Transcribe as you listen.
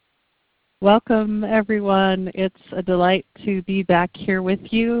Welcome, everyone. It's a delight to be back here with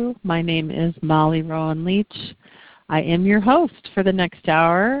you. My name is Molly Rowan Leach. I am your host for the next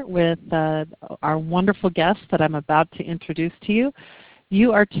hour with our wonderful guest that I'm about to introduce to you.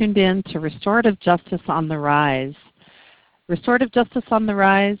 You are tuned in to Restorative Justice on the Rise. Restorative Justice on the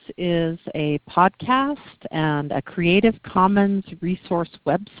Rise is a podcast and a Creative Commons resource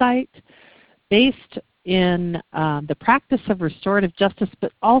website based in the practice of restorative justice,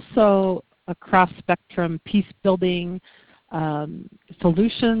 but also across spectrum peace building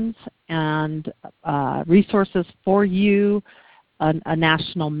solutions and resources for you, a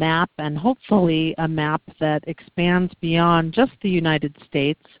national map, and hopefully a map that expands beyond just the United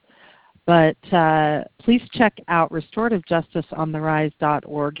States. But please check out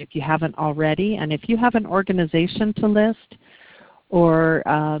resorativejusticeontherise.org if you haven't already. And if you have an organization to list or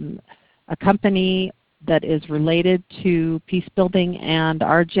a company that is related to peace building and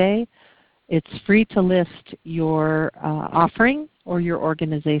RJ, it's free to list your offering or your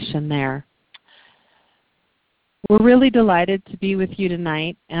organization there. We're really delighted to be with you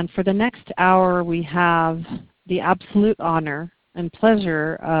tonight, and for the next hour we have the absolute honor and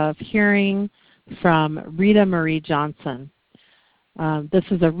pleasure of hearing from Rita Marie Johnson. This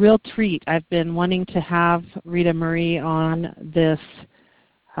is a real treat. I've been wanting to have Rita Marie on this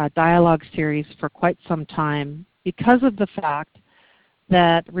dialogue series for quite some time because of the fact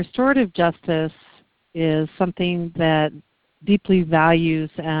that restorative justice is something that deeply values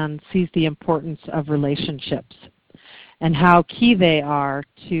and sees the importance of relationships and how key they are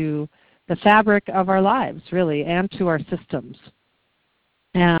to the fabric of our lives, really, and to our systems,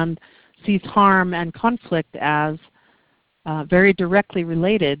 and sees harm and conflict as very directly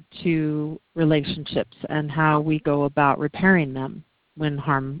related to relationships and how we go about repairing them when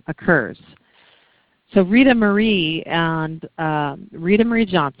harm occurs. So Rita Marie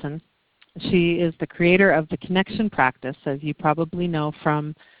Johnson, she is the creator of the Connection Practice, as you probably know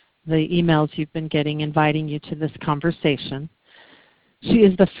from the emails you've been getting inviting you to this conversation. She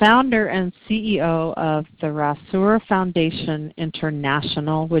is the founder and CEO of the Rasur Foundation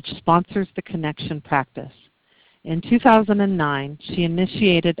International, which sponsors the Connection Practice. In 2009, she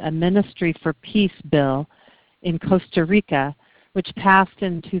initiated a Ministry for Peace bill in Costa Rica, which passed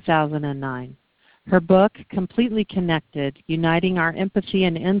in 2009. Her book, Completely Connected, Uniting Our Empathy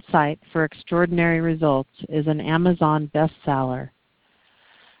and Insight for Extraordinary Results, is an Amazon bestseller.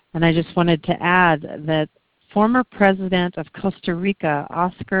 And I just wanted to add that former President of Costa Rica,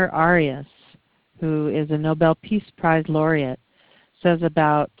 Oscar Arias, who is a Nobel Peace Prize laureate, says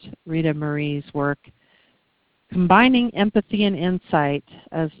about Rita Marie's work, combining empathy and insight,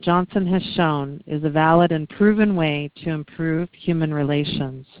 as Johnson has shown, is a valid and proven way to improve human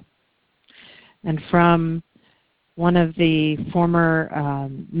relations. And from one of the former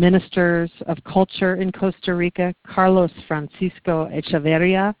ministers of culture in Costa Rica, Carlos Francisco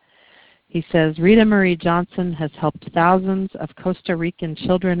Echeverria, he says, Rita Marie Johnson has helped thousands of Costa Rican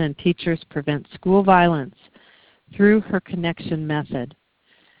children and teachers prevent school violence through her connection method.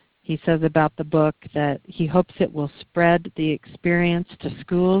 He says about the book that he hopes it will spread the experience to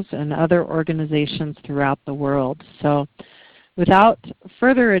schools and other organizations throughout the world. So without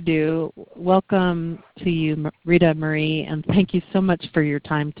further ado, welcome to you, Rita Marie, and thank you so much for your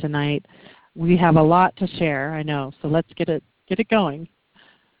time tonight. We have a lot to share, I know, so let's get it going.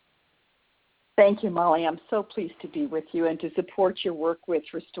 Thank you, Molly. I'm so pleased to be with you and to support your work with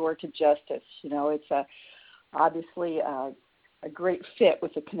Restorative Justice. You know, it's obviously a great fit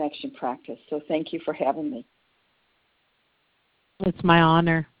with the Connection Practice, so thank you for having me. It's my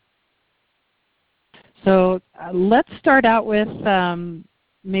honor. So let's start out with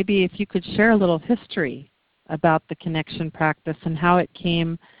maybe if you could share a little history about the Connection Practice and how it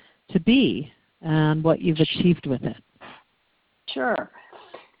came to be and what you've achieved with it. Sure.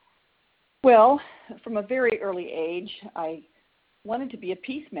 Well, from a very early age, I wanted to be a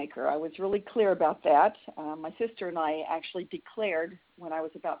peacemaker. I was really clear about that. My sister and I actually declared when I was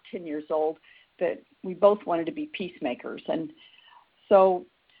about 10 years old that we both wanted to be peacemakers. And so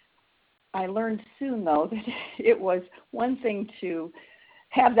I learned soon, though, that it was one thing to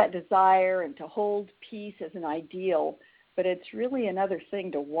have that desire and to hold peace as an ideal, but it's really another thing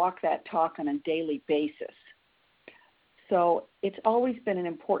to walk that talk on a daily basis. So it's always been an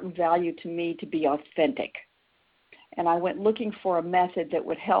important value to me to be authentic. And I went looking for a method that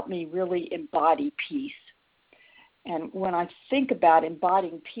would help me really embody peace. And when I think about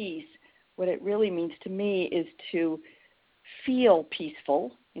embodying peace, what it really means to me is to feel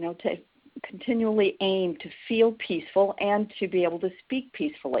peaceful, to continually aim to feel peaceful and to be able to speak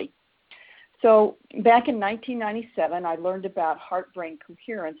peacefully. So back in 1997, I learned about heart-brain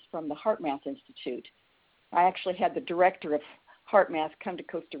coherence from the HeartMath Institute. I actually had the director of HeartMath come to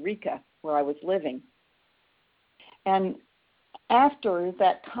Costa Rica, where I was living. And after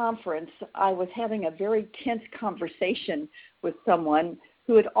that conference, I was having a very tense conversation with someone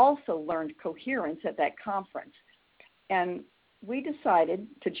who had also learned coherence at that conference. And we decided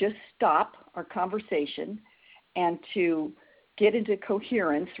to just stop our conversation and to get into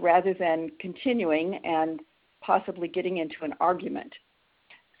coherence rather than continuing and possibly getting into an argument.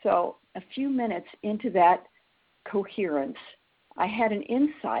 So a few minutes into that coherence, I had an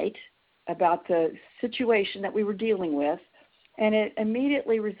insight about the situation that we were dealing with, and it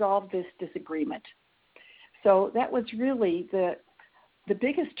immediately resolved this disagreement. So that was really the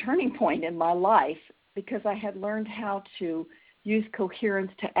biggest turning point in my life, because I had learned how to use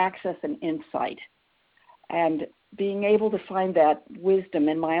coherence to access an insight. And being able to find that wisdom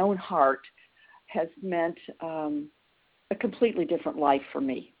in my own heart has meant a completely different life for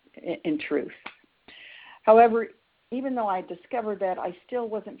me, in truth. However, even though I discovered that, I still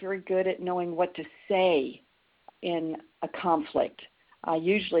wasn't very good at knowing what to say in a conflict. I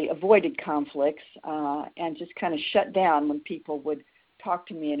usually avoided conflicts and just kind of shut down when people would talk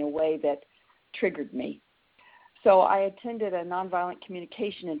to me in a way that triggered me. So I attended a nonviolent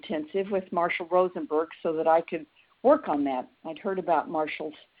communication intensive with Marshall Rosenberg so that I could work on that. I'd heard about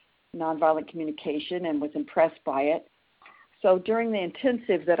Marshall's nonviolent communication and was impressed by it. So during the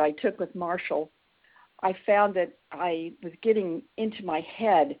intensive that I took with Marshall, I found that I was getting into my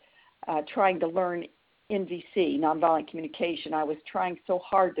head trying to learn NVC, nonviolent communication. I was trying so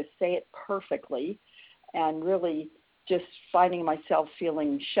hard to say it perfectly and really just finding myself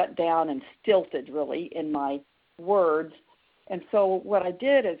feeling shut down and stilted, really, in my words. And so what I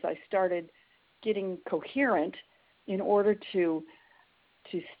did is I started getting coherent in order to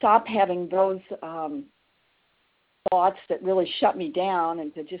stop having those thoughts that really shut me down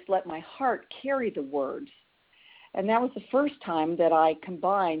and to just let my heart carry the words. And that was the first time that I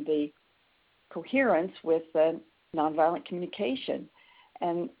combined the coherence with the nonviolent communication.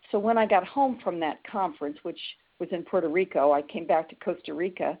 And so when I got home from that conference, which was in Puerto Rico, I came back to Costa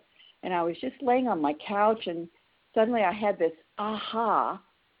Rica, and I was just laying on my couch, and suddenly I had this aha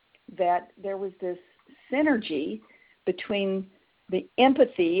that there was this synergy between the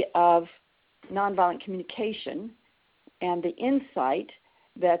empathy of nonviolent communication and the insight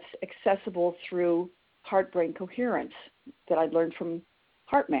that's accessible through heart-brain coherence that I'd learned from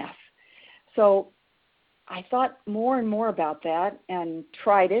HeartMath. So I thought more and more about that and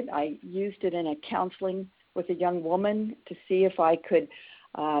tried it. I used it in a counseling with a young woman to see if I could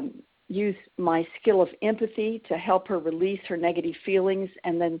use my skill of empathy to help her release her negative feelings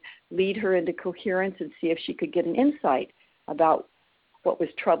and then lead her into coherence and see if she could get an insight about what was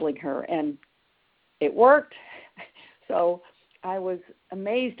troubling her. And it worked. So I was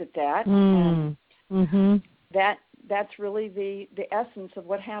amazed at that. And that's really the essence of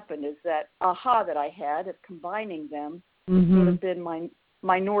what happened, is that aha that I had of combining them sort of been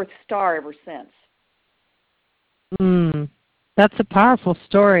my North Star ever since. That's a powerful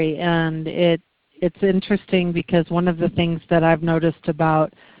story, and it's interesting because one of the things that I've noticed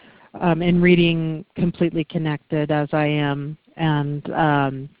about in reading Completely Connected, as I am, and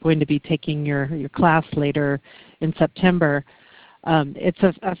going to be taking your class later in September, it's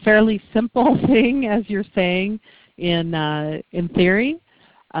a fairly simple thing, as you're saying, in theory,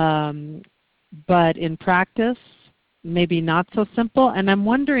 but in practice, maybe not so simple. And I'm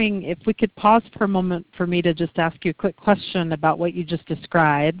wondering if we could pause for a moment for me to just ask you a quick question about what you just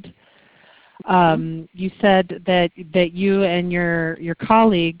described. You said that you and your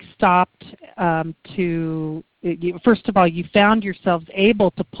colleague stopped first of all, you found yourselves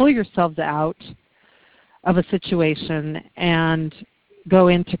able to pull yourselves out of a situation and go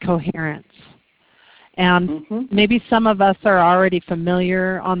into coherence. And maybe some of us are already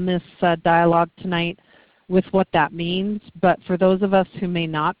familiar on this dialogue tonight with what that means, but for those of us who may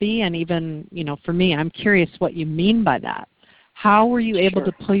not be, and even, for me, I'm curious what you mean by that. How were you able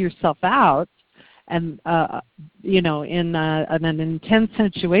to pull yourself out and, in an intense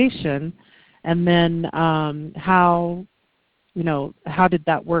situation, and then how did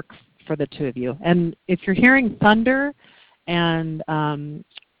that work for the two of you? And if you're hearing thunder and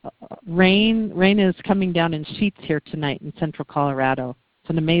rain is coming down in sheets here tonight in central Colorado. It's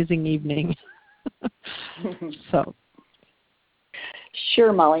an amazing evening. So,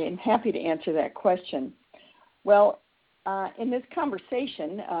 sure, Molly, I'm happy to answer that question. Well, in this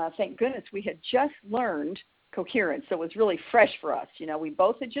conversation, thank goodness we had just learned coherence, so it was really fresh for us. We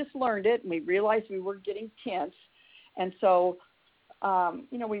both had just learned it, and we realized we were getting tense, and so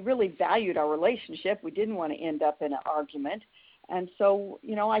we really valued our relationship. We didn't want to end up in an argument. And so,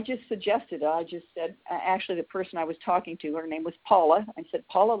 I just suggested, I just said, actually the person I was talking to, her name was Paula. I said,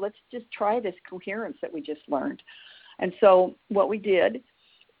 Paula, let's just try this coherence that we just learned. And so what we did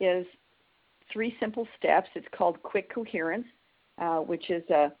is 3 simple steps. It's called Quick Coherence, which is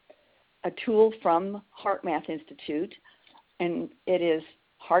a tool from HeartMath Institute. And it is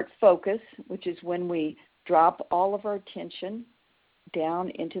heart focus, which is when we drop all of our attention down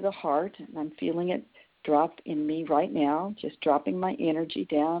into the heart. And I'm feeling it drop in me right now, just dropping my energy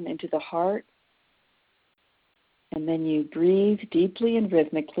down into the heart. And then you breathe deeply and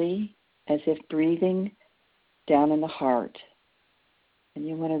rhythmically as if breathing down in the heart. And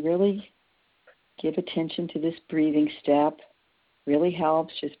you want to really give attention to this breathing step. Really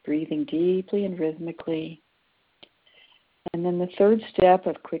helps just breathing deeply and rhythmically. And then the 3rd step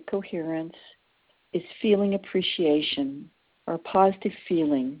of Quick Coherence is feeling appreciation or positive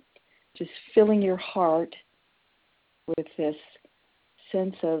feeling. Just filling your heart with this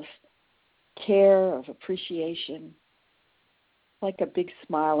sense of care, of appreciation, like a big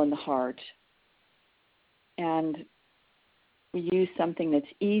smile in the heart. And we use something that's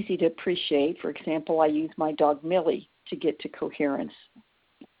easy to appreciate. For example, I use my dog Millie to get to coherence.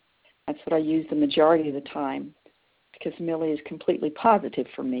 That's what I use the majority of the time because Millie is completely positive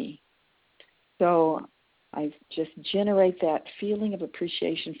for me. So I just generate that feeling of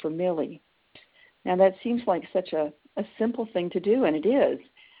appreciation for Millie. Now that seems like such a simple thing to do, and it is,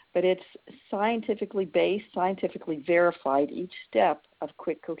 but it's scientifically based, scientifically verified, each step of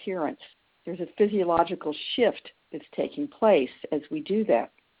Quick Coherence. There's a physiological shift that's taking place as we do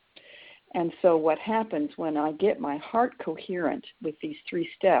that. And so what happens when I get my heart coherent with these 3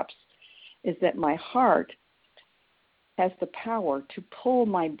 steps is that my heart has the power to pull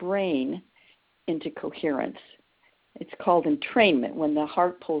my brain into coherence. It's called entrainment, when the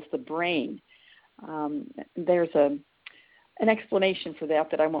heart pulls the brain. There's an explanation for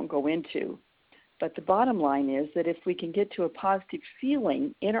that I won't go into. But the bottom line is that if we can get to a positive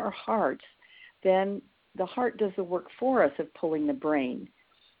feeling in our hearts, then the heart does the work for us of pulling the brain.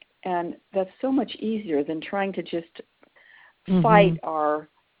 And that's so much easier than trying to just fight our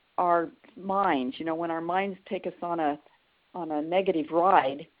minds. When our minds take us on a negative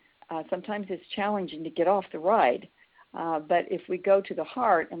ride, sometimes it's challenging to get off the ride. But if we go to the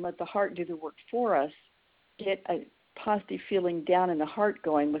heart and let the heart do the work for us, get a positive feeling down in the heart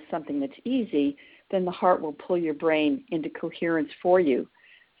going with something that's easy, then the heart will pull your brain into coherence for you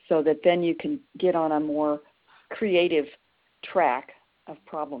so that then you can get on a more creative track of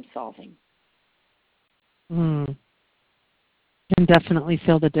problem solving. Can definitely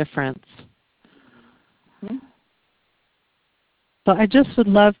feel the difference. Mm-hmm. So I just would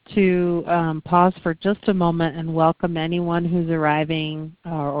love to pause for just a moment and welcome anyone who's arriving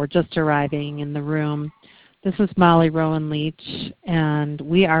or just arriving in the room. This is Molly Rowan Leach, and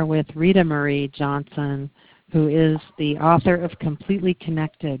we are with Rita Marie Johnson, who is the author of Completely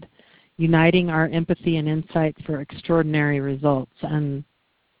Connected, Uniting Our Empathy and Insight for Extraordinary Results. And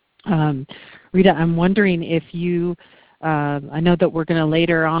Rita, I'm wondering if you I know that we're going to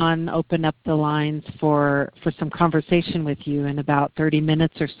later on open up the lines for some conversation with you in about 30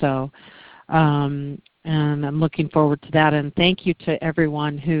 minutes or so. And I'm looking forward to that. And thank you to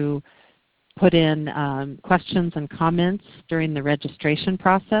everyone who put in questions and comments during the registration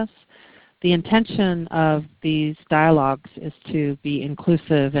process. The intention of these dialogues is to be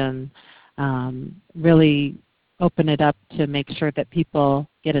inclusive and really open it up to make sure that people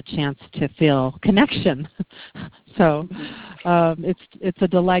get a chance to feel connection. So it's a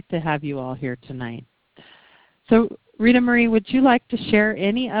delight to have you all here tonight. So Rita Marie, would you like to share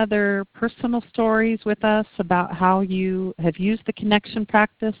any other personal stories with us about how you have used the connection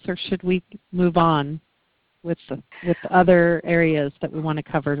practice, or should we move on with other areas that we want to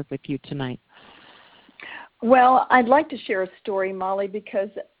cover with you tonight? Well, I'd like to share a story, Molly, because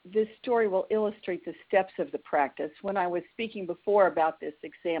this story will illustrate the steps of the practice. When I was speaking before about this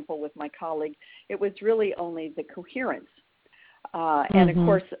example with my colleague, it was really only the coherence. And of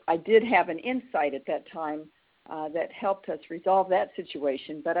course, I did have an insight at that time that helped us resolve that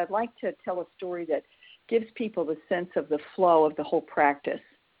situation. But I'd like to tell a story that gives people the sense of the flow of the whole practice.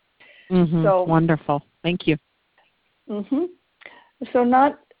 So wonderful. Thank you. So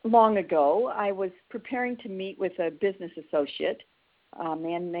not long ago, I was preparing to meet with a business associate, a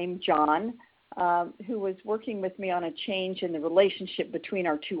man named John, who was working with me on a change in the relationship between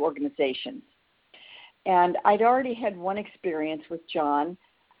our 2 organizations. And I'd already had one experience with John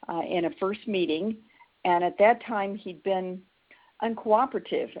in a first meeting, and at that time he'd been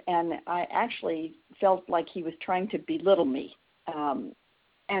uncooperative, and I actually felt like he was trying to belittle me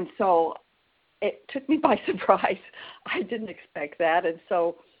And so it took me by surprise. I didn't expect that. And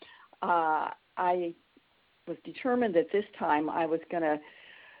so I was determined that this time I was going to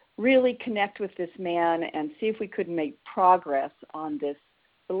really connect with this man and see if we could make progress on this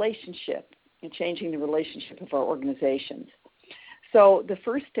relationship and changing the relationship of our organizations. So the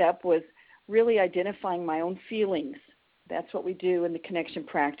first step was really identifying my own feelings. That's what we do in the connection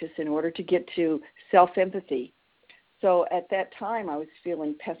practice in order to get to self-empathy. So at that time I was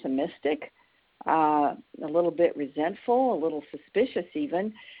feeling pessimistic, a little bit resentful, a little suspicious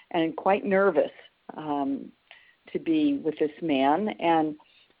even, and quite nervous to be with this man. And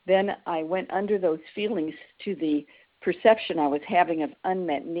then I went under those feelings to the perception I was having of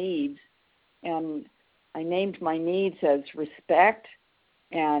unmet needs, and I named my needs as respect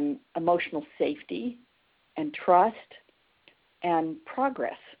and emotional safety and trust and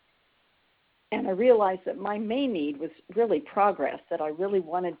progress. And I realized that my main need was really progress, that I really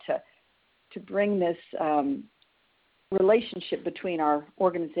wanted to bring this relationship between our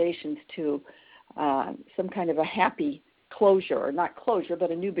organizations to some kind of a happy closure, or not closure,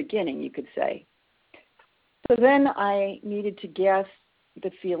 but a new beginning, you could say. So then I needed to guess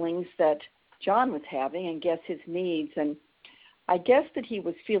the feelings that John was having and guess his needs. And I guessed that he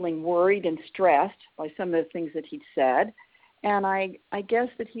was feeling worried and stressed by some of the things that he'd said. And I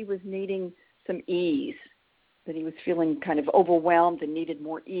guessed that he was needing some ease, that he was feeling kind of overwhelmed and needed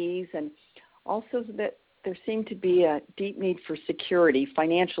more ease. And also that there seemed to be a deep need for security,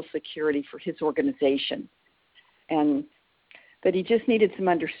 financial security for his organization. And that he just needed some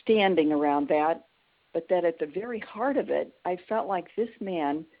understanding around that, but that at the very heart of it, I felt like this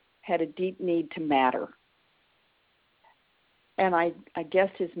man had a deep need to matter. And I guess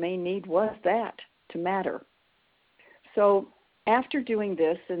his main need was that, to matter. So after doing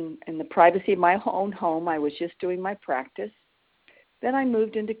this in the privacy of my own home, I was just doing my practice. Then I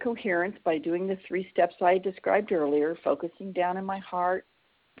moved into coherence by doing the 3 steps I described earlier, focusing down in my heart,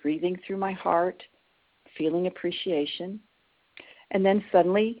 breathing through my heart, feeling appreciation. And then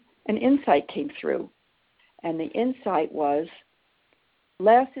suddenly an insight came through. And the insight was,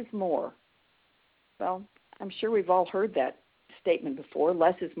 less is more. Well, I'm sure we've all heard that statement before,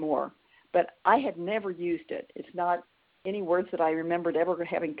 less is more. But I had never used it. It's not any words that I remembered ever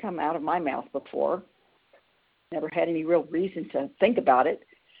having come out of my mouth before. Never had any real reason to think about it.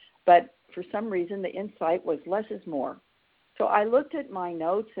 But for some reason, the insight was less is more. So I looked at my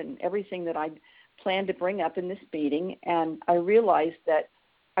notes and everything that I'd planned to bring up in this meeting, and I realized that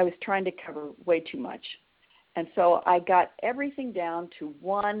I was trying to cover way too much. And so I got everything down to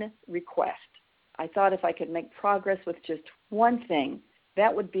one request. I thought if I could make progress with just one thing,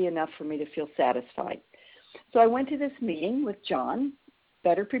 that would be enough for me to feel satisfied. So I went to this meeting with John,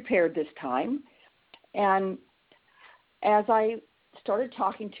 better prepared this time, and as I started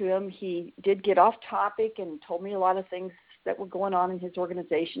talking to him, he did get off topic and told me a lot of things that were going on in his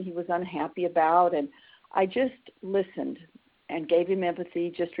organization he was unhappy about, and I just listened and gave him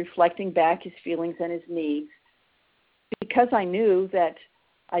empathy, just reflecting back his feelings and his needs, because I knew that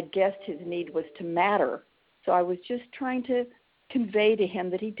I guessed his need was to matter. So I was just trying to convey to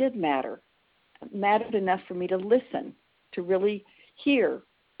him that he did matter. It mattered enough for me to listen, to really hear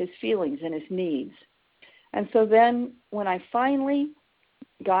his feelings and his needs. And so then when I finally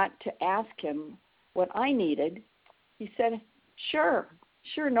got to ask him what I needed, he said, sure,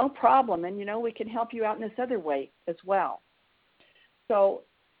 no problem. And, we can help you out in this other way as well. So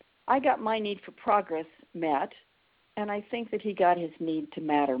I got my need for progress met, and I think that he got his need to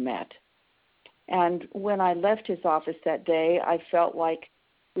matter met. And when I left his office that day, I felt like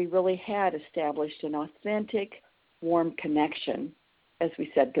we really had established an authentic, warm connection as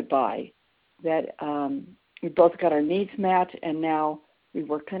we said goodbye, that we both got our needs met, and now we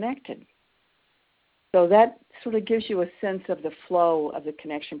were connected. So that sort of gives you a sense of the flow of the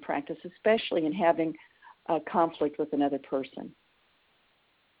connection practice, especially in having a conflict with another person.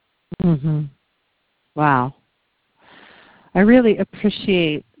 Mm-hmm. Wow. I really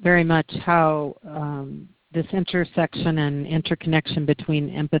appreciate very much how this intersection and interconnection between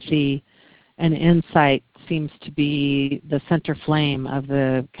empathy and insight seems to be the center flame of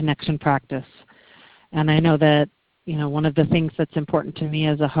the connection practice. And I know that, one of the things that's important to me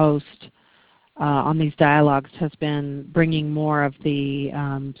as a host on these dialogues has been bringing more of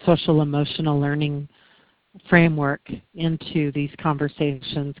the social emotional learning framework into these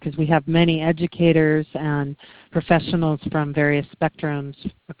conversations, because we have many educators and professionals from various spectrums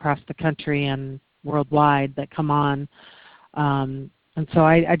across the country and worldwide that come on. And so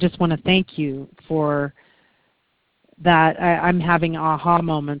I just want to thank you for that. I'm having aha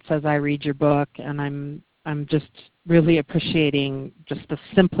moments as I read your book, and I'm just really appreciating just the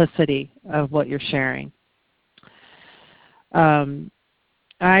simplicity of what you're sharing.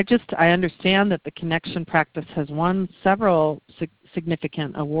 I understand that the Connection practice has won several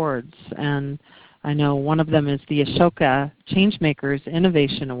significant awards, and I know one of them is the Ashoka Changemakers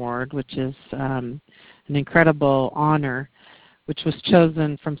Innovation Award, which is an incredible honor, which was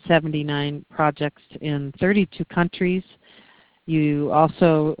chosen from 79 projects in 32 countries. You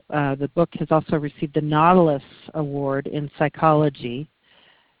also, the book has also received the Nautilus Award in Psychology,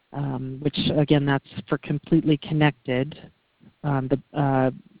 which again, that's for Completely Connected.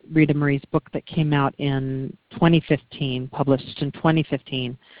 Rita Marie's book that came out in 2015, published in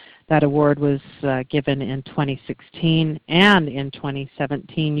 2015. That award was given in 2016, and in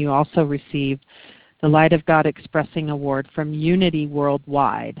 2017 you also received the Light of God Expressing Award from Unity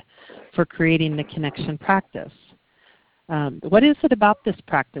Worldwide for creating the Connection practice. What is it about this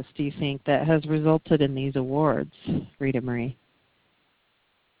practice, do you think, that has resulted in these awards, Rita Marie?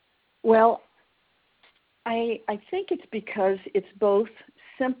 Well, I think it's because it's both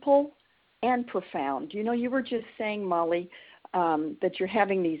simple and profound. You know, you were just saying, Molly, that you're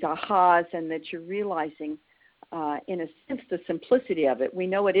having these ahas and that you're realizing, in a sense, the simplicity of it. We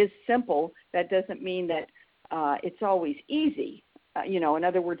know it is simple. That doesn't mean that it's always easy. In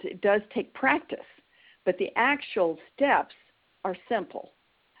other words, it does take practice, but the actual steps are simple.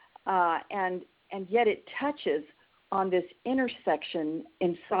 And yet it touches on this intersection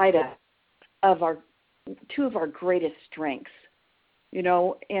inside of our two of our greatest strengths. In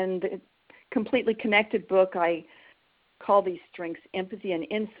the Completely Connected book, I call these strengths empathy and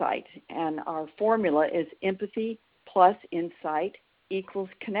insight, and our formula is empathy plus insight equals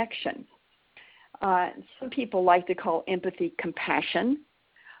connection. Some people like to call empathy compassion,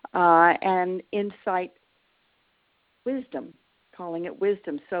 and insight wisdom, calling it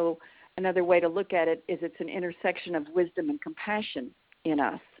wisdom. So another way to look at it is it's an intersection of wisdom and compassion in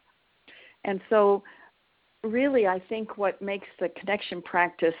us. And so really, I think what makes the Connection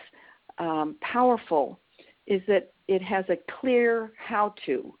practice powerful is that it has a clear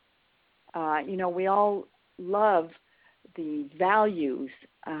how-to. We all love the values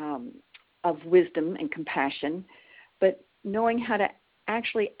of wisdom and compassion, but knowing how to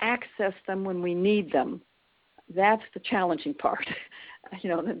actually access them when we need them, that's the challenging part.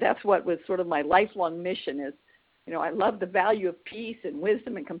 That's what was sort of my lifelong mission is, I love the value of peace and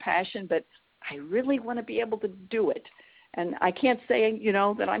wisdom and compassion, but I really want to be able to do it. And I can't say,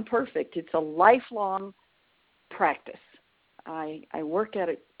 that I'm perfect. It's a lifelong practice. I work at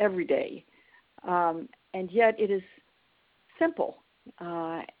it every day. And yet it is simple,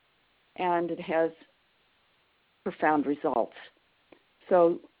 and it has profound results.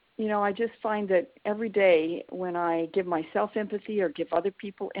 So, I just find that every day when I give myself empathy or give other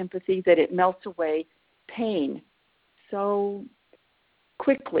people empathy, that it melts away pain so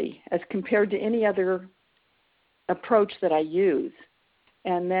quickly as compared to any other approach that I use.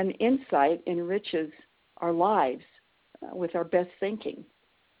 And then insight enriches our lives with our best thinking.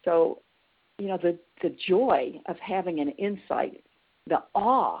 So, the joy of having an insight, the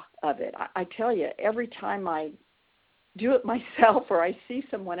awe of it, I tell you, every time I do it myself or I see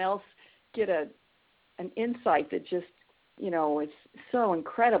someone else get an insight that just, is so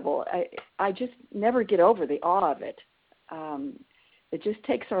incredible, I just never get over the awe of it. It just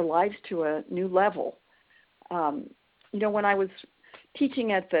takes our lives to a new level. When I was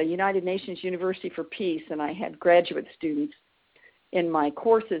teaching at the United Nations University for Peace, and I had graduate students in my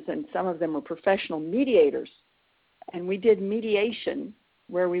courses, and some of them were professional mediators, and we did mediation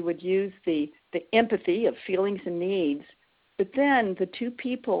where we would use the empathy of feelings and needs, but then the two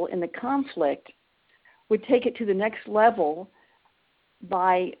people in the conflict would take it to the next level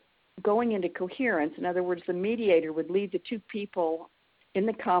by going into coherence. In other words, the mediator would lead the two people in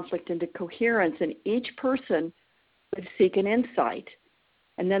the conflict into coherence, and each person would seek an insight.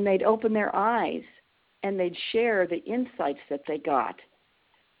 And then they'd open their eyes and they'd share the insights that they got.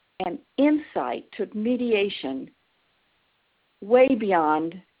 And insight took mediation way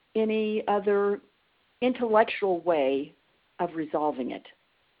beyond any other intellectual way of resolving it.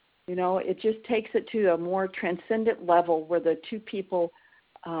 It just takes it to a more transcendent level where the two people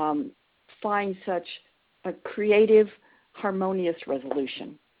find such a creative, harmonious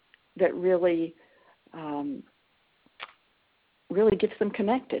resolution that really gets them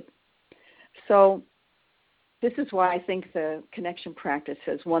connected. So this is why I think the Connection practice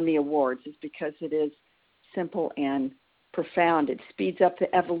has won the awards, is because it is simple and profound. It speeds up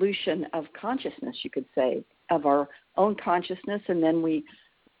the evolution of consciousness, you could say, of our own consciousness, and then we,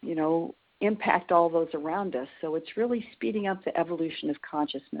 impact all those around us. So it's really speeding up the evolution of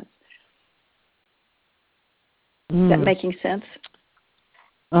consciousness. Is that making sense?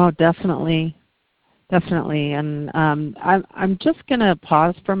 Oh, definitely. Definitely. And I'm just going to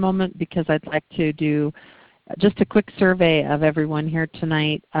pause for a moment because I'd like to do just a quick survey of everyone here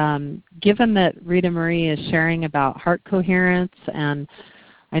tonight. Given that Rita Marie is sharing about heart coherence, and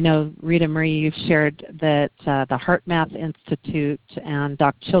I know, Rita Marie, you've shared that the HeartMath Institute and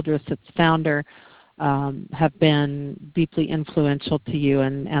Doc Childress, its founder, have been deeply influential to you,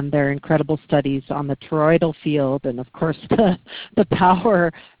 and their incredible studies on the toroidal field, and of course the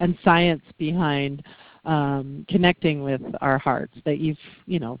power and science behind connecting with our hearts that you've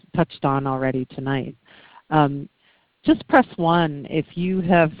touched on already tonight. Just press 1 if you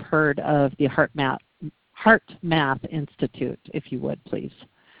have heard of the HeartMath Institute, if you would, please.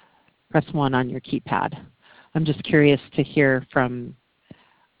 Press 1 on your keypad. I'm just curious to hear from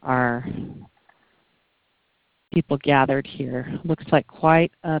our people gathered here. Looks like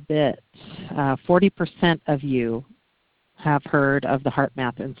quite a bit. 40% of you have heard of the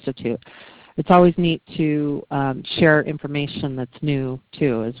HeartMath Institute. It's always neat to share information that's new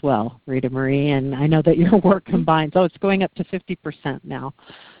too as well, Rita Marie, and I know that your work combines. Oh, it's going up to 50% now.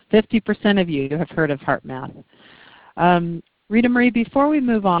 50% of you have heard of HeartMath. Rita Marie, before we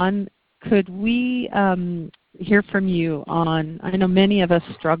move on, could we hear from you on, I know many of us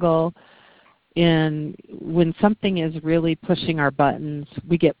struggle when something is really pushing our buttons,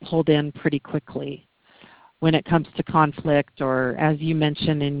 we get pulled in pretty quickly when it comes to conflict, or as you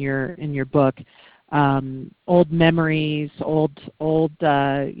mentioned in your book, old memories, old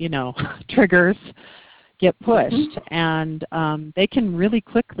triggers get pushed, and they can really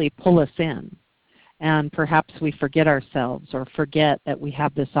quickly pull us in, and perhaps we forget ourselves or forget that we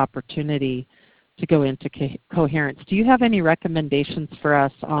have this opportunity to go into coherence. Do you have any recommendations for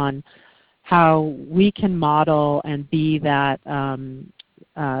us on how we can model and be that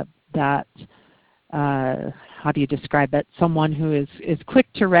how do you describe it? Someone who is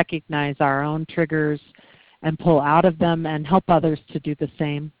quick to recognize our own triggers and pull out of them and help others to do the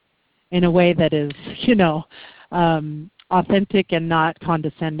same in a way that is, authentic and not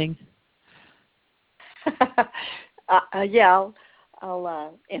condescending. Yeah,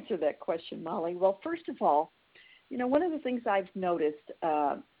 I'll answer that question, Molly. Well, first of all, one of the things I've noticed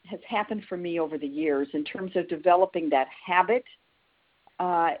has happened for me over the years in terms of developing that habit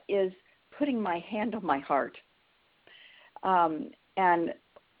is putting my hand on my heart. And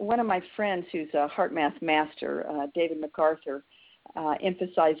one of my friends who's a HeartMath master, David MacArthur,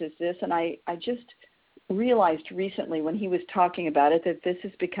 emphasizes this, and I just realized recently when he was talking about it that this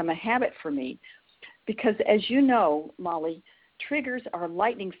has become a habit for me. Because as you know, Molly, triggers are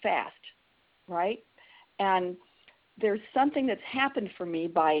lightning fast, right? And there's something that's happened for me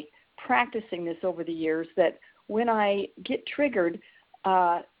by practicing this over the years that when I get triggered,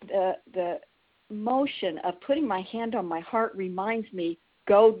 the motion of putting my hand on my heart reminds me,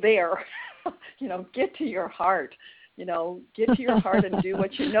 go there, get to your heart, get to your heart and do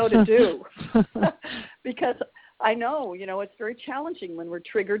what you know to do. Because I know, it's very challenging when we're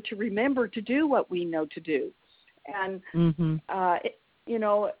triggered to remember to do what we know to do. And,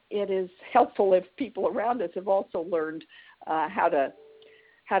 it is helpful if people around us have also learned how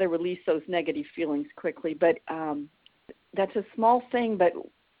to release those negative feelings quickly. But that's a small thing, but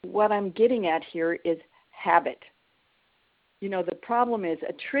what I'm getting at here is habit. The problem is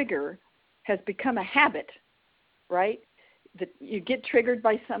a trigger has become a habit, right? That you get triggered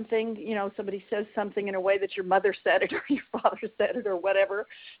by something, somebody says something in a way that your mother said it or your father said it or whatever,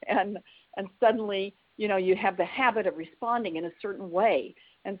 and suddenly, you have the habit of responding in a certain way.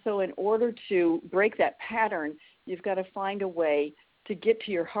 And so in order to break that pattern, you've got to find a way to get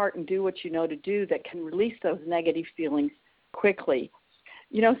to your heart and do what you know to do that can release those negative feelings quickly.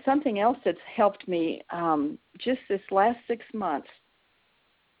 Something else that's helped me just this last 6 months,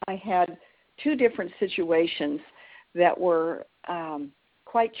 I had 2 different situations that were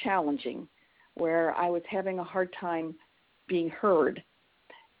quite challenging, where I was having a hard time being heard.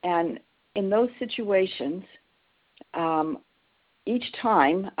 And in those situations, each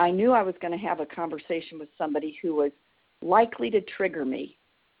time I knew I was going to have a conversation with somebody who was likely to trigger me.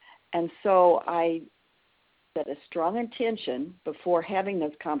 And so I set a strong intention before having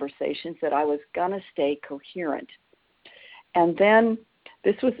those conversations that I was going to stay coherent. And then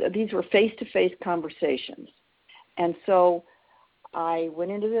these were face-to-face conversations. And so I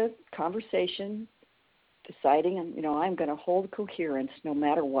went into the conversation deciding, I'm going to hold coherence no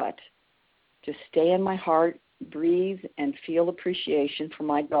matter what. Just stay in my heart, breathe, and feel appreciation for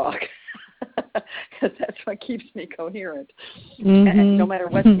my dog. Because that's what keeps me coherent, and no matter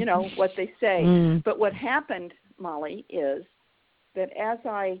what, what they say. But what happened, Molly, is that as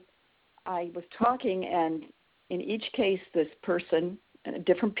I was talking and, in each case, this person,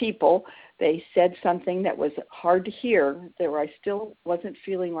 different people, they said something that was hard to hear, where I still wasn't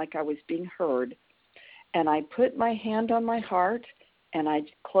feeling like I was being heard. And I put my hand on my heart, and I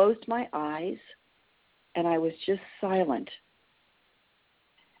closed my eyes, and I was just silent.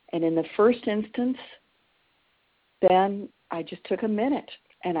 And in the first instance, then I just took a minute,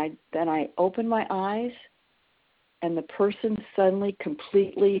 and then I opened my eyes, and the person suddenly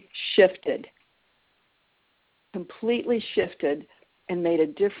completely shifted, and made a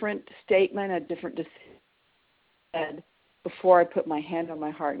different statement, a different decision before I put my hand on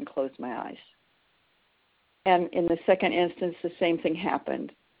my heart and closed my eyes. And in the second instance, the same thing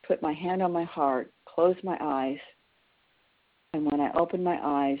happened. Put my hand on my heart, closed my eyes, and when I opened my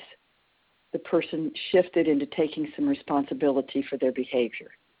eyes, the person shifted into taking some responsibility for their behavior.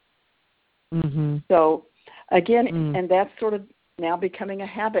 Mm-hmm. So, again, and that's sort of now becoming a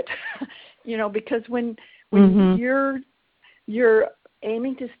habit, because when you're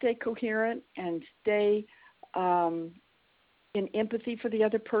aiming to stay coherent and stay in empathy for the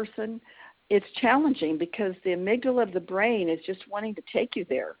other person, it's challenging because the amygdala of the brain is just wanting to take you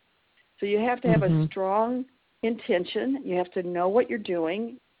there. So you have to have a strong intention. You have to know what you're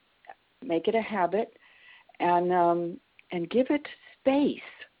doing, make it a habit, and give it space.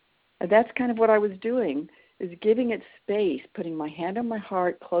 And that's kind of what I was doing, is giving it space, putting my hand on my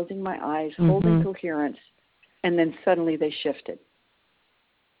heart, closing my eyes, holding coherence, and then suddenly they shifted.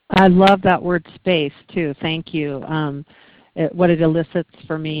 I love that word space, too. Thank you. What it elicits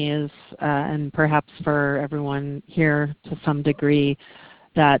for me is, and perhaps for everyone here to some degree,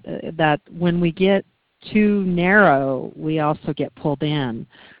 that when we get too narrow, we also get pulled in.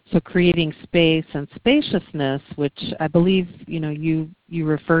 So creating space and spaciousness, which I believe you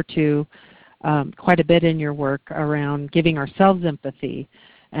refer to quite a bit in your work around giving ourselves empathy,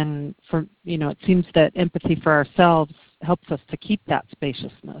 and it seems that empathy for ourselves helps us to keep that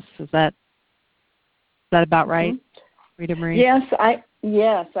spaciousness. Is that about right, Rita Marie? Yes,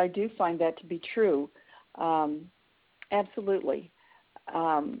 I do find that to be true. Absolutely.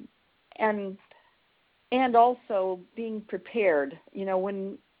 And also being prepared,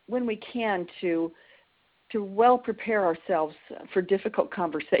 when we can, to well prepare ourselves for difficult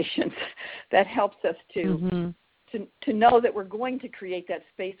conversations. That helps us to know that we're going to create that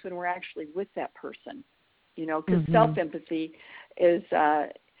space when we're actually with that person. Because self-empathy is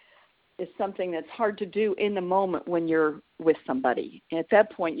something that's hard to do in the moment when you're with somebody. And at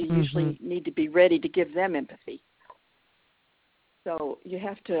that point, you usually need to be ready to give them empathy. So you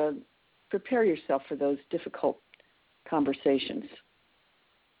have to prepare yourself for those difficult conversations.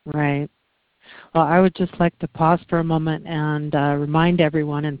 Right. Well, I would just like to pause for a moment and remind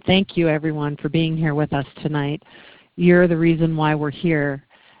everyone, and thank you everyone for being here with us tonight. You're the reason why we're here,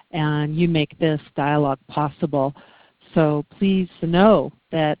 and you make this dialogue possible. So please know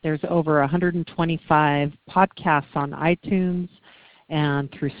that there's over 125 podcasts on iTunes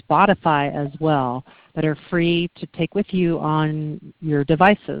and through Spotify as well that are free to take with you on your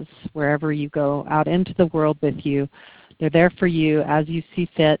devices wherever you go out into the world with you. They're there for you as you see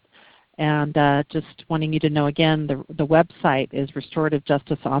fit. And just wanting you to know again, the website is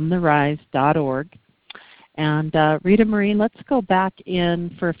restorativejusticeontherise.org. And Rita Marie, let's go back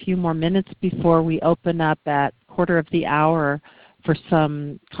in for a few more minutes before we open up at quarter of the hour for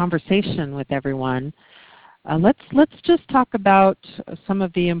some conversation with everyone. Let's just talk about some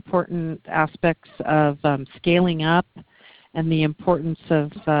of the important aspects of scaling up and the importance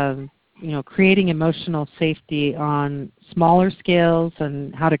of creating emotional safety on smaller scales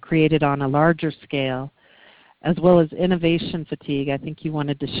and how to create it on a larger scale, as well as innovation fatigue. I think you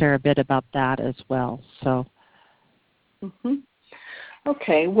wanted to share a bit about that as well. So.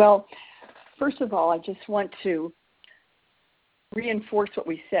 Okay. Well, first of all, I just want to reinforce what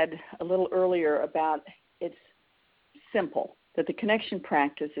we said a little earlier about it's simple, that the connection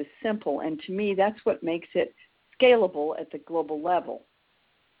practice is simple, and to me that's what makes it scalable at the global level.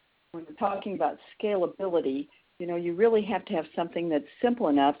 When we're talking about scalability, you really have to have something that's simple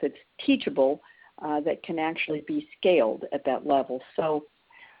enough, that's teachable, that can actually be scaled at that level. So,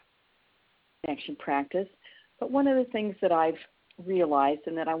 connection practice. But one of the things that I've realized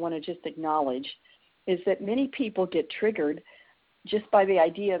and that I want to just acknowledge is that many people get triggered just by the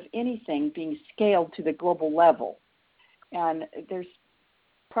idea of anything being scaled to the global level. And there's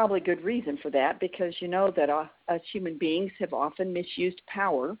probably good reason for that, because that us human beings have often misused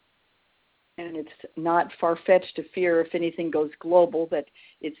power. And it's not far-fetched to fear if anything goes global that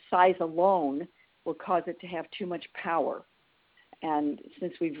its size alone will cause it to have too much power. And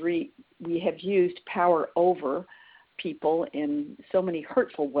since we have used power over people in so many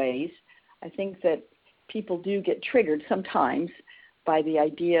hurtful ways, I think that people do get triggered sometimes by the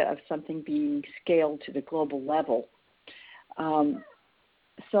idea of something being scaled to the global level.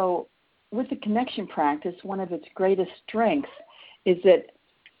 So with the connection practice, one of its greatest strengths is that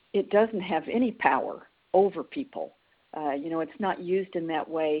it doesn't have any power over people. It's not used in that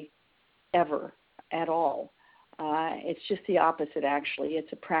way ever at all. It's just the opposite, actually.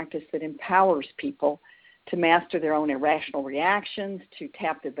 It's a practice that empowers people to master their own irrational reactions, to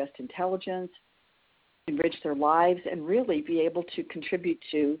tap their best intelligence, enrich their lives, and really be able to contribute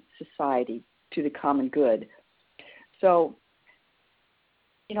to society, to the common good. So,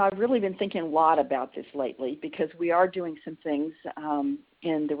 I've really been thinking a lot about this lately because we are doing some things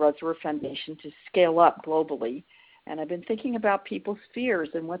in the Roosevelt Foundation to scale up globally. And I've been thinking about people's fears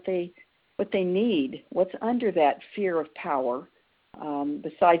and what they need, what's under that fear of power,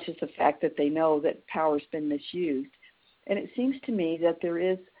 besides just the fact that they know that power's been misused. And it seems to me that there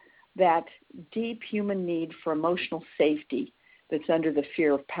is that deep human need for emotional safety that's under the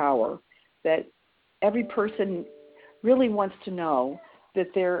fear of power, that every person really wants to know that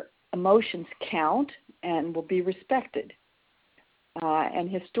their emotions count and will be respected. And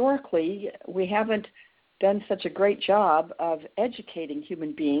historically, we haven't done such a great job of educating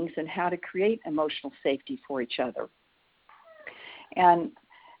human beings in how to create emotional safety for each other. And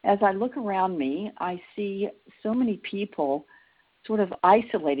as I look around me, I see so many people sort of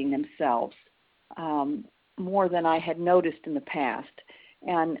isolating themselves more than I had noticed in the past.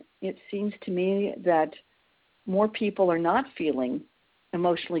 And it seems to me that more people are not feeling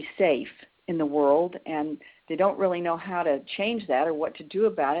emotionally safe in the world, and they don't really know how to change that or what to do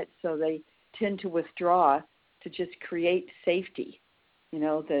about it, so they tend to withdraw to just create safety.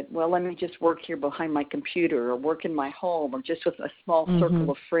 Let me just work here behind my computer or work in my home or just with a small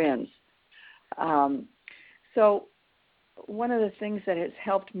circle of friends. So one of the things that has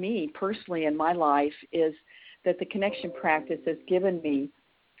helped me personally in my life is that the connection practice has given me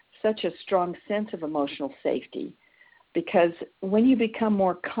such a strong sense of emotional safety. Because when you become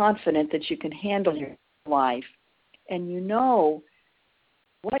more confident that you can handle your life and you know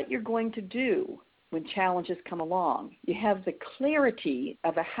what you're going to do when challenges come along, you have the clarity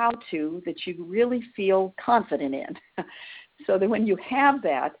of a how-to that you really feel confident in. So that when you have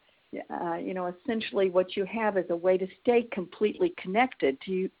that, essentially what you have is a way to stay completely connected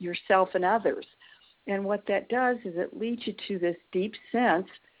to yourself and others. And what that does is it leads you to this deep sense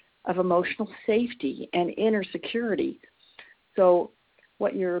of emotional safety and inner security. So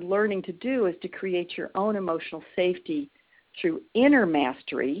what you're learning to do is to create your own emotional safety through inner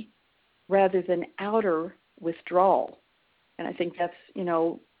mastery rather than outer withdrawal. And I think that's,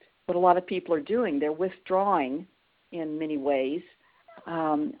 what a lot of people are doing. They're withdrawing in many ways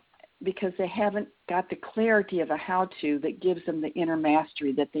because they haven't got the clarity of a how-to that gives them the inner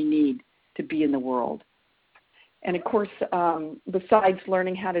mastery that they need to be in the world. And, of course, besides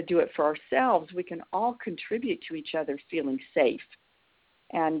learning how to do it for ourselves, we can all contribute to each other feeling safe.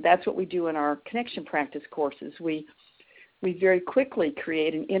 And that's what we do in our connection practice courses. We very quickly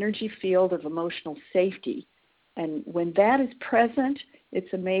create an energy field of emotional safety. And when that is present,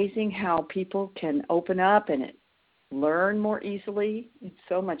 it's amazing how people can open up and learn more easily. It's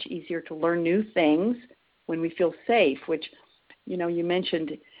so much easier to learn new things when we feel safe, which, you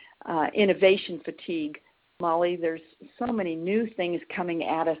mentioned innovation fatigue. Molly, there's so many new things coming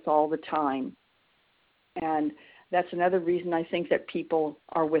at us all the time. And that's another reason I think that people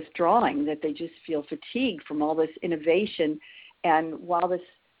are withdrawing, that they just feel fatigued from all this innovation. And while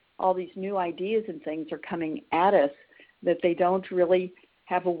all these new ideas and things are coming at us, that they don't really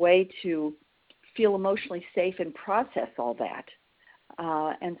have a way to feel emotionally safe and process all that.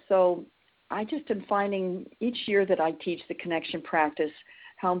 And so I just am finding each year that I teach the connection practice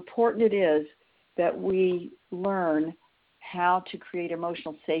how important it is that we learn how to create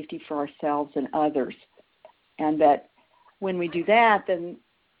emotional safety for ourselves and others. And that when we do that, then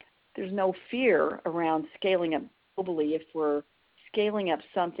there's no fear around scaling up globally if we're scaling up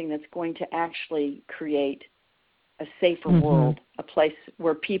something that's going to actually create a safer world, a place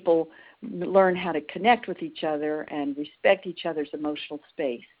where people learn how to connect with each other and respect each other's emotional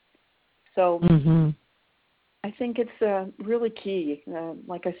space. So I think it's really key.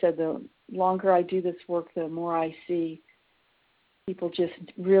 Like I said, the longer I do this work, the more I see people just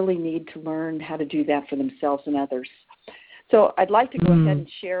really need to learn how to do that for themselves and others. So I'd like to go ahead and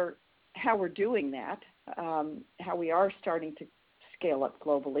share how we're doing that, how we are starting to scale up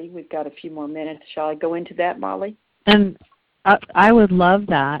globally. We've got a few more minutes. Shall I go into that, Molly? And I would love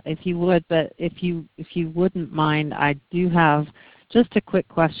that if you would, but if you wouldn't mind, I do have just a quick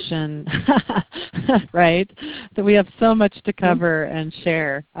question, right? That we have so much to cover and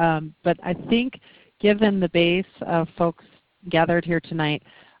share. But I think given the base of folks gathered here tonight,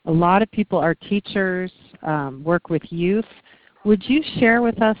 a lot of people are teachers, work with youth. Would you share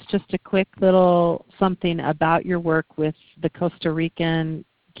with us just a quick little something about your work with the Costa Rican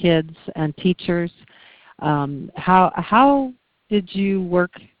kids and teachers? How did you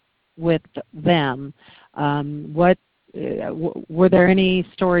work with them? Were there any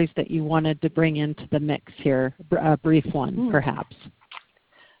stories that you wanted to bring into the mix here? A brief one, perhaps.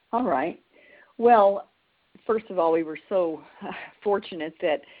 All right. Well, first of all, we were so fortunate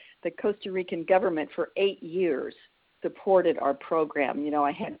that the Costa Rican government for 8 years supported our program. You know,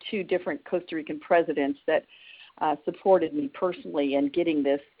 I had 2 different Costa Rican presidents that supported me personally in getting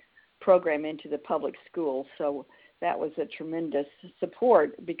this program into the public schools. So that was a tremendous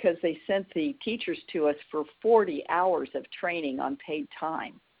support because they sent the teachers to us for 40 hours of training on paid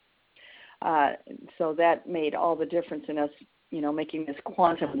time. So that made all the difference in us, you know, making this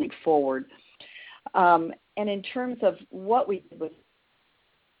quantum leap forward. And in terms of what we did with,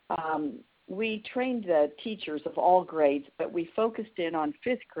 we trained the teachers of all grades, but we focused in on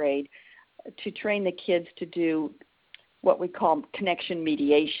 5th grade to train the kids to do what we call connection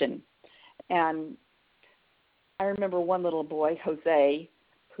mediation. And I remember one little boy, Jose,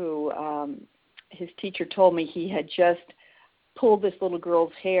 who his teacher told me he had just pulled this little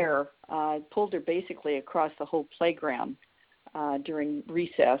girl's hair, pulled her basically across the whole playground during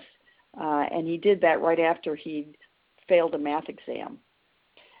recess. And he did that right after he failed a math exam.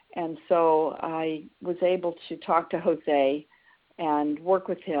 And so I was able to talk to Jose and work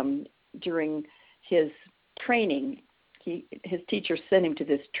with him during his training. His teacher sent him to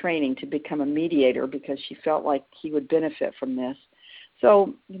this training to become a mediator because she felt like he would benefit from this.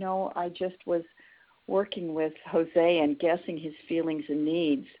 So, you know, I just was working with Jose and guessing his feelings and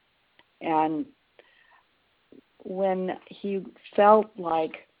needs. And when he felt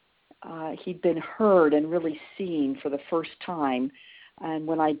like he'd been heard and really seen for the first time, and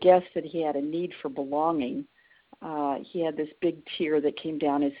when I guessed that he had a need for belonging, he had this big tear that came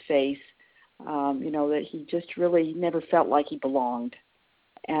down his face, you know, that he just really never felt like he belonged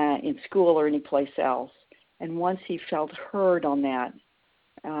in school or anyplace else. And once he felt heard on that,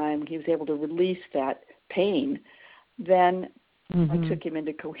 and he was able to release that pain, then I took him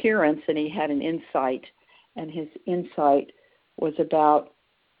into coherence, and he had an insight, and his insight was about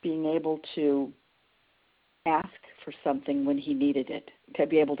being able to ask for something when he needed it, to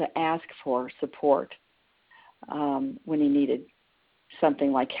be able to ask for support when he needed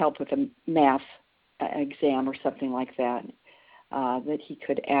something like help with a math exam or something like that, that he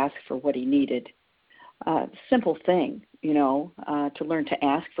could ask for what he needed. Simple thing, you know, to learn to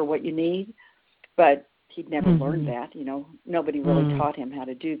ask for what you need, but he'd never learned that, you know. Nobody really taught him how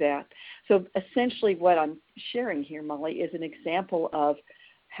to do that. So essentially what I'm sharing here, Molly, is an example of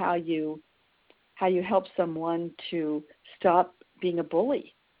how you help someone to stop being a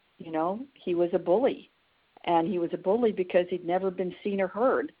bully. You know, he was a bully, and he was a bully because he'd never been seen or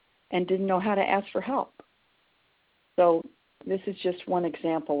heard and didn't know how to ask for help. So this is just one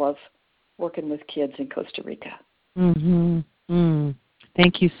example of working with kids in Costa Rica.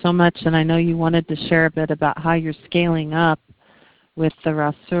 Thank you so much, and I know you wanted to share a bit about how you're scaling up with the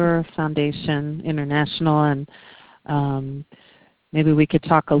Rasur Foundation International, and maybe we could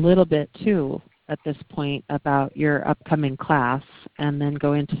talk a little bit, too, at this point about your upcoming class, and then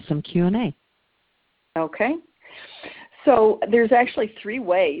go into some Q&A. Okay. So there's actually 3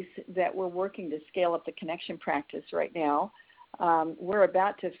 ways that we're working to scale up the connection practice right now. We're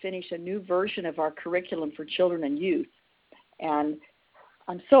about to finish a new version of our curriculum for children and youth, and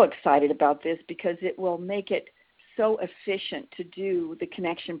I'm so excited about this because it will make it so efficient to do the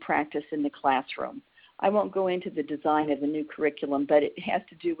connection practice in the classroom. I won't go into the design of the new curriculum, but it has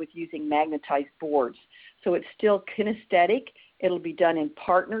to do with using magnetized boards. So it's still kinesthetic. It'll be done in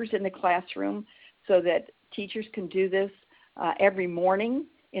partners in the classroom so that teachers can do this every morning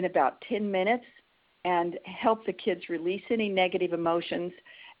in about 10 minutes and help the kids release any negative emotions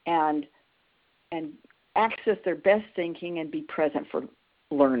and access their best thinking and be present for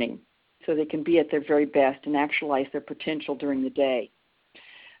learning so they can be at their very best and actualize their potential during the day.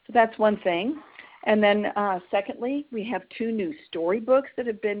 So that's one thing. And then secondly, we have 2 new storybooks that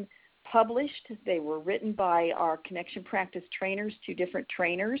have been published. They were written by our connection practice trainers, 2 different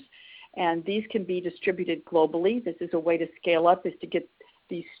trainers, and these can be distributed globally. This is a way to scale up, is to get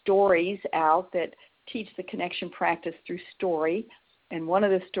these stories out that teach the connection practice through story. And one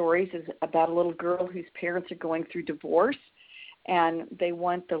of the stories is about a little girl whose parents are going through divorce, and they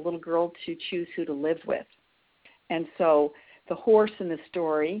want the little girl to choose who to live with. And so the horse in the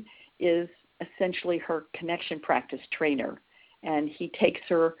story is essentially her connection practice trainer, and he takes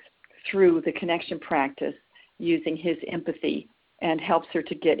her through the connection practice using his empathy, and helps her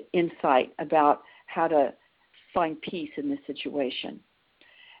to get insight about how to find peace in this situation.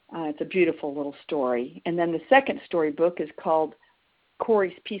 It's a beautiful little story. And then the second storybook is called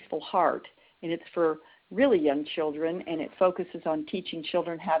Corey's Peaceful Heart, and it's for really young children, and it focuses on teaching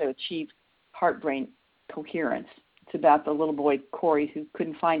children how to achieve heart-brain coherence. It's about the little boy Corey who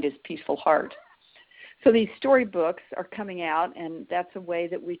couldn't find his peaceful heart. So these storybooks are coming out, and that's a way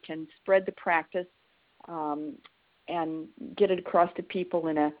that we can spread the practice and get it across to people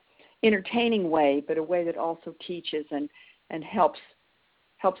in a entertaining way, but a way that also teaches and helps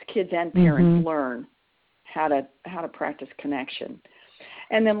kids and parents learn how to practice connection.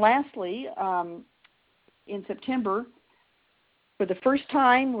 And then lastly, in September, for the first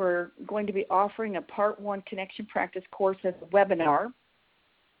time, we're going to be offering a Part 1 Connection Practice course as a webinar,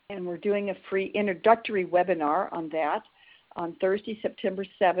 and we're doing a free introductory webinar on that on Thursday, September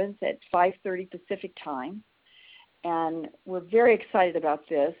 7th at 5:30 Pacific Time. And we're very excited about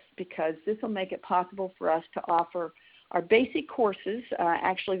this because this will make it possible for us to offer our basic courses.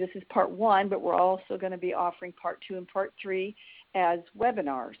 Actually, this is Part 1, but we're also going to be offering Part 2 and Part 3 as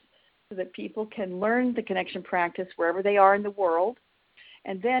webinars so that people can learn the connection practice wherever they are in the world.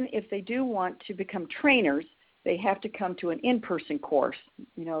 And then if they do want to become trainers, they have to come to an in-person course.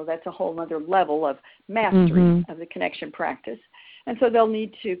 You know, that's a whole other level of mastery of the connection practice. And so they'll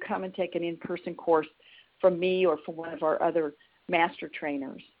need to come and take an in-person course from me or from one of our other master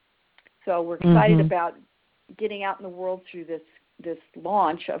trainers. So we're excited about getting out in the world through this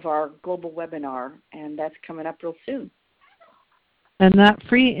launch of our global webinar, and that's coming up real soon. And that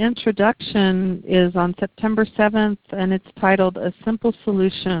free introduction is on September 7th, and it's titled A Simple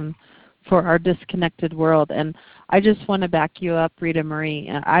Solution for Our Disconnected World. And I just want to back you up, Rita Marie.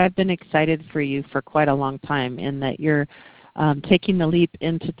 I've been excited for you for quite a long time in that you're taking the leap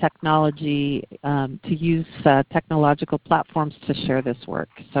into technology to use technological platforms to share this work.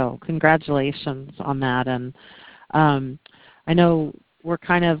 So congratulations on that. And I know we're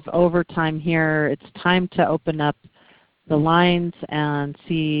kind of over time here. It's time to open up the lines and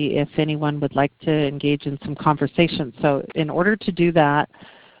see if anyone would like to engage in some conversation. So in order to do that,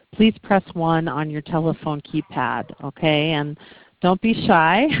 please press 1 on your telephone keypad, okay? And don't be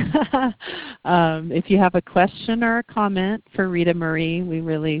shy. If you have a question or a comment for Rita Marie, we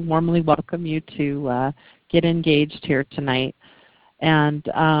really warmly welcome you to get engaged here tonight. And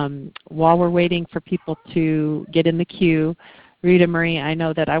while we're waiting for people to get in the queue, Rita Marie, I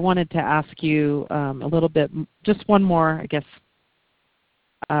know that I wanted to ask you a little bit, just one more, I guess,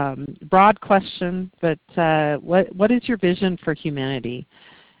 broad question, but what is your vision for humanity?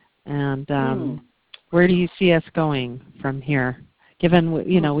 And where do you see us going from here, given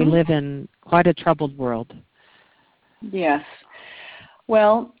we live in quite a troubled world? Yes.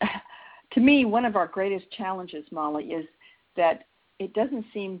 Well, to me, one of our greatest challenges, Molly, is that it doesn't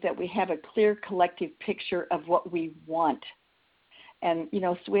seem that we have a clear collective picture of what we want. And,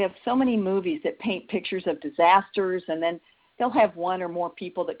 so we have so many movies that paint pictures of disasters, and then they'll have one or more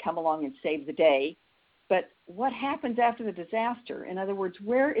people that come along and save the day. But what happens after the disaster? In other words,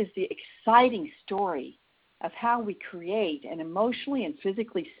 where is the exciting story of how we create an emotionally and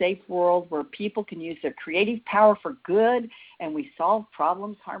physically safe world where people can use their creative power for good and we solve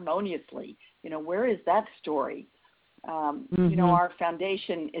problems harmoniously? Where is that story? Our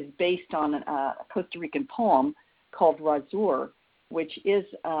foundation is based on a Costa Rican poem called Razur, which is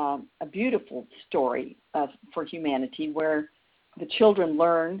a beautiful story for humanity where the children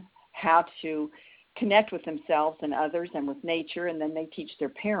learn how to connect with themselves and others and with nature, and then they teach their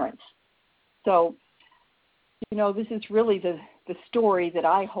parents. So, this is really the story that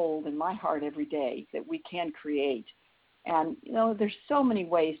I hold in my heart every day, that we can create. And, there's so many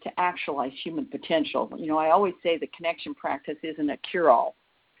ways to actualize human potential. I always say the connection practice isn't a cure-all,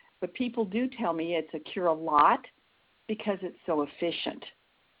 but people do tell me it's a cure-a-lot because it's so efficient.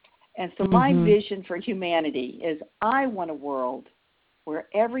 And so my vision for humanity is I want a world where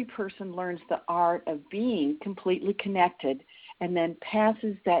every person learns the art of being completely connected and then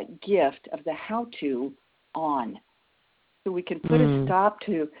passes that gift of the how-to on. So we can put a stop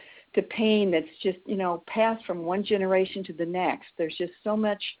to pain that's just, passed from one generation to the next. There's just so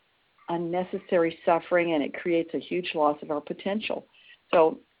much unnecessary suffering, and it creates a huge loss of our potential.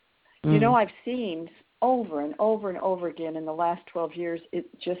 So, I've seen over and over and over again in the last 12 years, it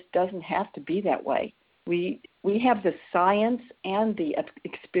just doesn't have to be that way. We have the science and the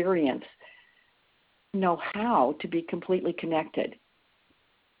experience, know how to be completely connected.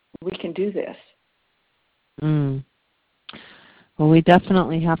 We can do this. Well, we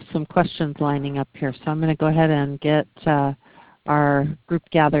definitely have some questions lining up here, so I'm going to go ahead and get our group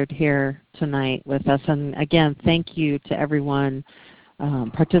gathered here tonight with us. And again, thank you to everyone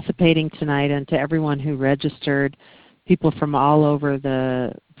participating tonight and to everyone who registered, people from all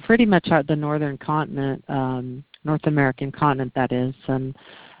over pretty much the northern continent, North American continent that is. And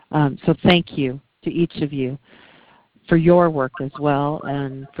so thank you to each of you for your work as well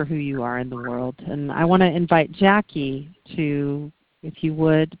and for who you are in the world. And I want to invite Jackie to, if you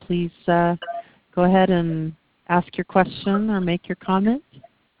would, please go ahead and ask your question or make your comment.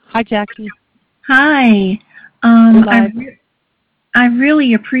 Hi, Jackie. Hi. I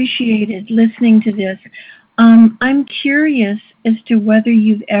really appreciated listening to this. I'm curious as to whether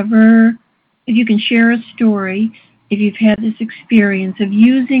you've ever, if you can share a story, if you've had this experience of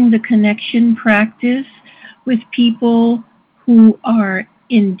using the connection practice with people who are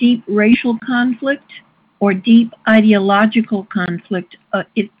in deep racial conflict or deep ideological conflict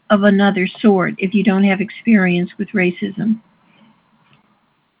of another sort, if you don't have experience with racism.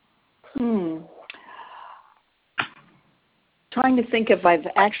 Trying to think if I've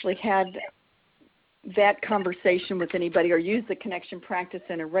actually had that conversation with anybody or used the connection practice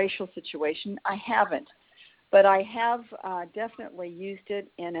in a racial situation. I haven't. But I have definitely used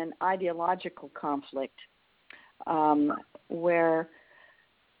it in an ideological conflict where,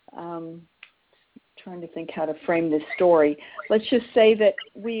 trying to think how to frame this story. Let's just say that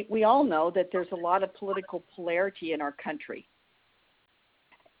we all know that there's a lot of political polarity in our country.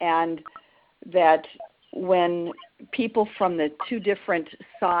 And that when people from the two different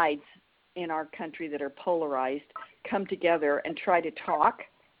sides in our country that are polarized come together and try to talk,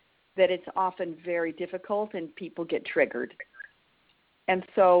 that it's often very difficult and people get triggered. And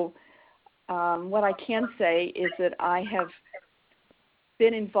so what I can say is that I have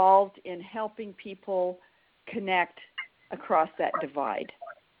been involved in helping people connect across that divide,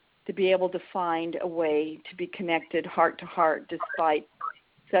 to be able to find a way to be connected heart to heart despite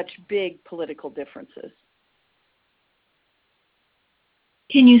such big political differences.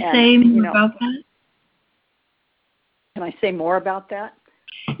 Can you say more about that? Can I say more about that?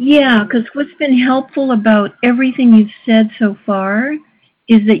 Yeah, because what's been helpful about everything you've said so far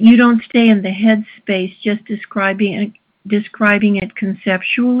is that you don't stay in the head space just describing it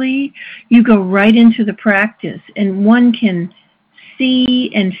conceptually. You go right into the practice, and one can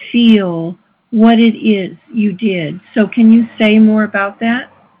see and feel what it is you did. So can you say more about that?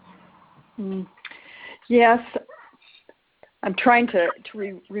 Yes. I'm trying to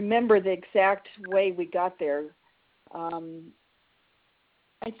remember the exact way we got there.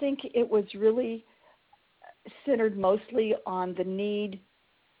 I think it was really centered mostly on the need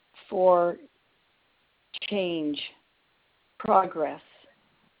for change, progress,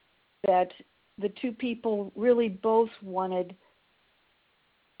 that the two people really both wanted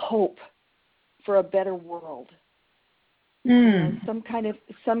hope for a better world. Some kind of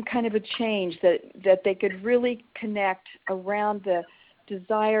a change that they could really connect around the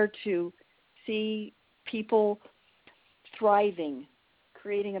desire to see people thriving,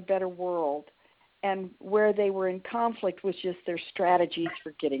 creating a better world, and where they were in conflict was just their strategies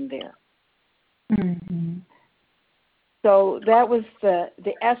for getting there. Mm-hmm. So that was the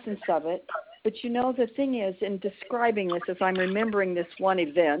essence of it. But the thing is, in describing this, as I'm remembering this one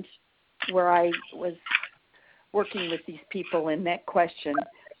event where I was working with these people in that question,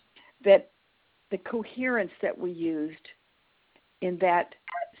 that the coherence that we used in that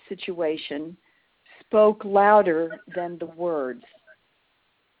situation spoke louder than the words.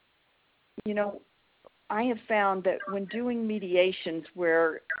 I have found that when doing mediations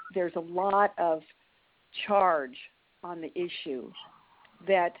where there's a lot of charge on the issue,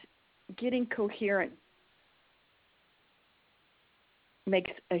 that getting coherent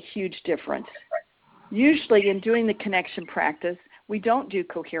makes a huge difference. Usually in doing the connection practice, we don't do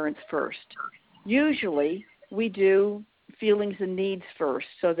coherence first. Usually we do feelings and needs first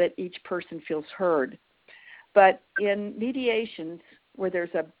so that each person feels heard. But in mediations where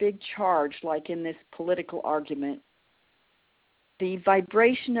there's a big charge, like in this political argument, the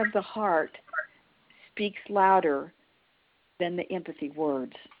vibration of the heart speaks louder than the empathy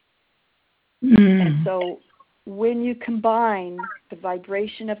words. And so when you combine the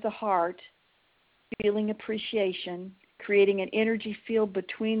vibration of the heart, feeling appreciation, creating an energy field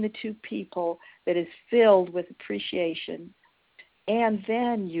between the two people that is filled with appreciation, and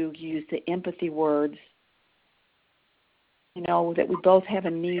then you use the empathy words, that we both have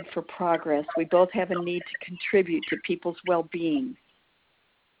a need for progress. We both have a need to contribute to people's well-being.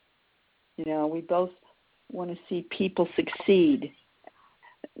 We both want to see people succeed.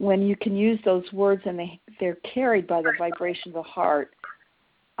 When you can use those words and they're carried by the vibration of the heart,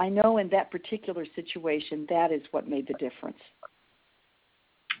 I know in that particular situation, that is what made the difference.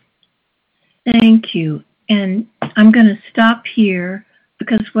 Thank you. And I'm going to stop here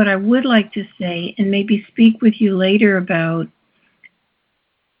because what I would like to say, and maybe speak with you later about,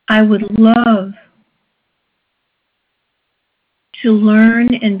 I would love to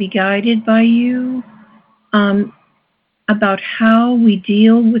learn and be guided by you about how we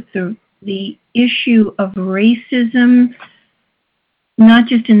deal with the issue of racism, not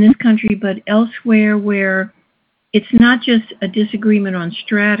just in this country, but elsewhere, where it's not just a disagreement on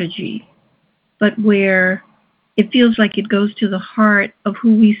strategy, but where it feels like it goes to the heart of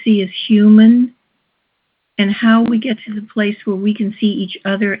who we see as human and how we get to the place where we can see each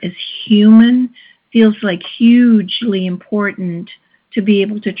other as human feels like hugely important to be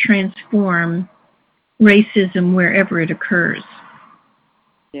able to transform racism wherever it occurs.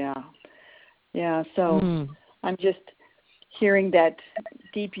 Yeah. So I'm just hearing that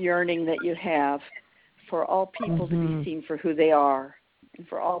deep yearning that you have for all people to be seen for who they are, and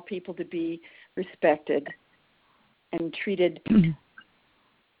for all people to be respected and treated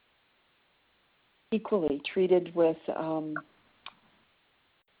equally, treated with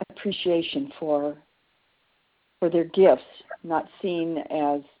appreciation for their gifts, not seen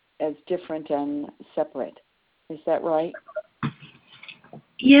as different and separate. Is that right?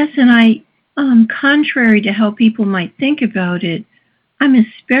 Yes, and I, contrary to how people might think about it, I'm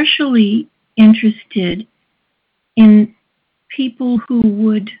especially interested in people who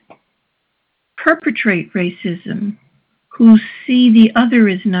would perpetrate racism, who see the other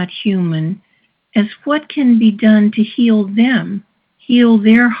as not human, as what can be done to heal them, heal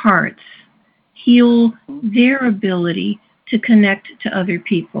their hearts, heal their ability to connect to other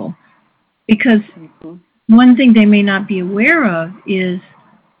people. Because one thing they may not be aware of is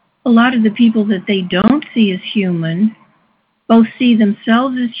a lot of the people that they don't see as human both see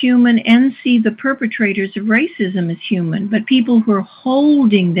themselves as human and see the perpetrators of racism as human. But people who are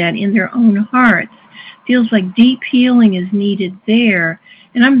holding that in their own hearts feels like deep healing is needed there.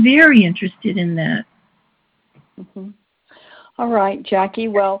 And I'm very interested in that. All right, Jackie.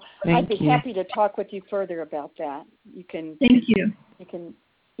 Well, Thank I'd be you. happy to talk with you further about that. You can. Thank you. You can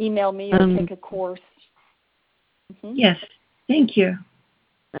email me or take a course. Yes. Thank you.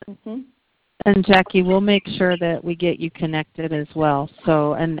 And Jackie, we'll make sure that we get you connected as well.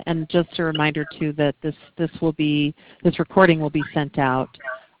 So, and just a reminder too that this recording will be sent out.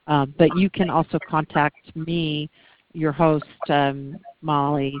 But you can also contact me, your host,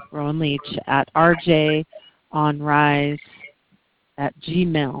 Molly Rowan Leach, at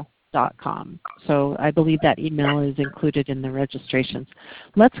rjonrise@gmail.com. So I believe that email is included in the registrations.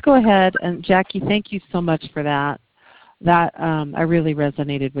 Let's go ahead, and Jackie, thank you so much for that. I really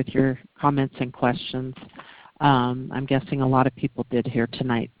resonated with your comments and questions. I'm guessing a lot of people did here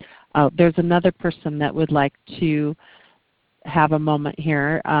tonight. There's another person that would like to have a moment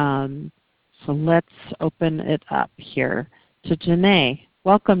here. So let's open it up here to Janae.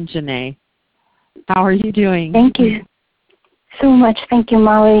 Welcome, Janae. How are you doing? Thank you so much. Thank you,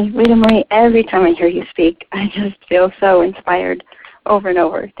 Molly. Rita Marie, every time I hear you speak, I just feel so inspired over and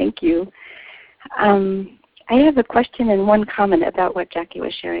over. Thank you. I have a question and one comment about what Jackie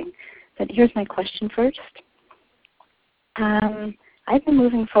was sharing. But here's my question first. I've been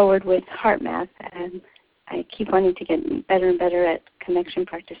moving forward with HeartMath, and I keep wanting to get better and better at connection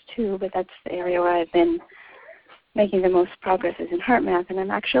practice too, but that's the area where I've been making the most progress is in HeartMath, and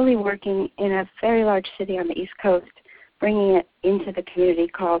I'm actually working in a very large city on the East Coast, bringing it into the community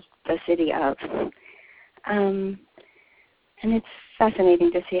called the City of. And it's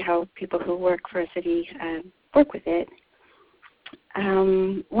fascinating to see how people who work for a city work with it.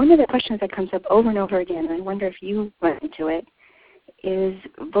 One of the questions that comes up over and over again, and I wonder if you run into it, is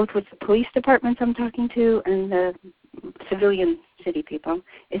both with the police departments I'm talking to and the civilian city people,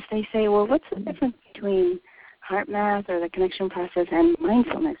 is they say, well, what's the difference between HeartMath or the connection process and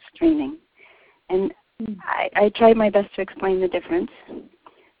mindfulness training? And I try my best to explain the difference,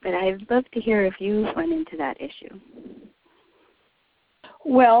 but I'd love to hear if you run into that issue.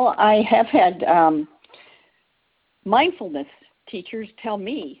 Well, I have had mindfulness teachers tell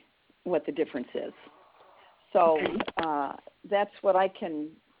me what the difference is. So that's what I can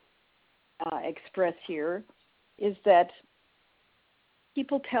express here, is that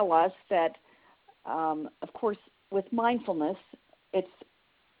people tell us that, of course, with mindfulness, it's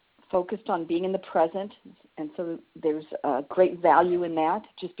focused on being in the present, and so there's great value in that,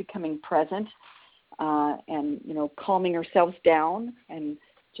 just becoming present and, calming ourselves down and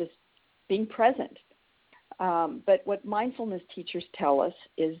just being present. But what mindfulness teachers tell us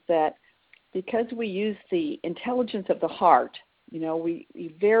is that because we use the intelligence of the heart,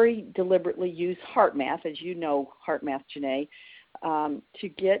 we very deliberately use HeartMath, as you know HeartMath, Janae, to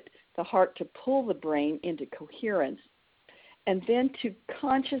get the heart to pull the brain into coherence, and then to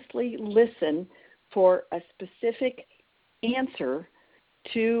consciously listen for a specific answer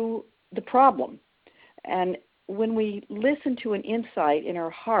to the problem. And when we listen to an insight in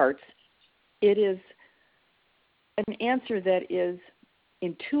our hearts, it is an answer that is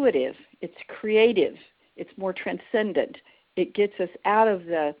intuitive, it's creative, it's more transcendent. It gets us out of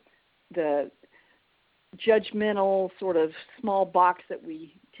the judgmental sort of small box that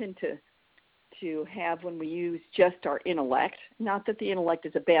we tend to have when we use just our intellect. Not that the intellect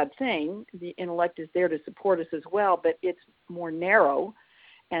is a bad thing. The intellect is there to support us as well, but it's more narrow,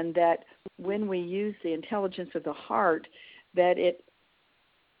 and that when we use the intelligence of the heart, that it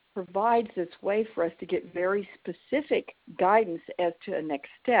provides this way for us to get very specific guidance as to a next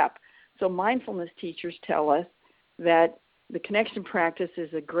step. So mindfulness teachers tell us that the connection practice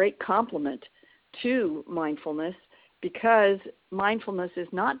is a great complement to mindfulness, because mindfulness is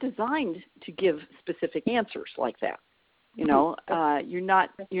not designed to give specific answers like that. You know, you're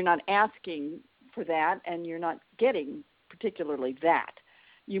not asking for that, and you're not getting particularly that.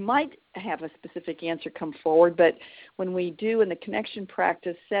 You might have a specific answer come forward, but when we do in the connection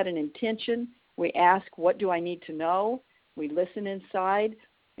practice set an intention, we ask, what do I need to know? We listen inside,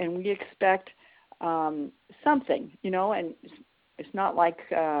 and we expect something, you know, and it's not like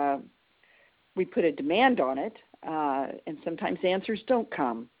we put a demand on it, and sometimes answers don't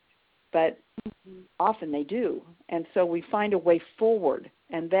come, but often they do. And so we find a way forward,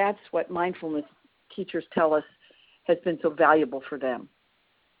 and that's what mindfulness teachers tell us has been so valuable for them.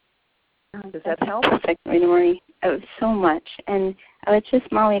 Does that help? Perfect, Rita Marie. Oh, so much. And I would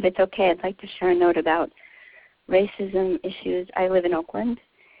just, Molly, if it's okay, I'd like to share a note about racism issues. I live in Oakland,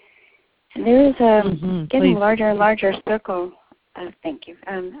 and there is a getting larger and larger circle. Thank you.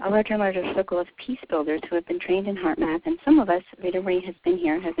 A larger and larger circle of peace builders who have been trained in HeartMath, and some of us, Rita Marie has been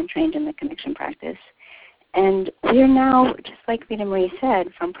here, has been trained in the connection practice. And we are now, just like Rita Marie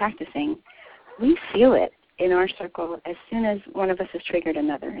said, from practicing, we feel it in our circle as soon as one of us has triggered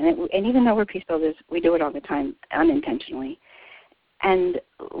another. And even though we're peace builders, we do it all the time, unintentionally. And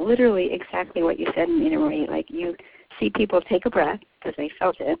literally exactly what you said, Rita Marie, like you see people take a breath because they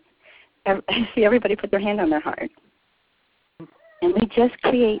felt it. I see everybody put their hand on their heart. And we just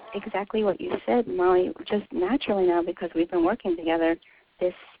create exactly what you said, Molly, just naturally now, because we've been working together,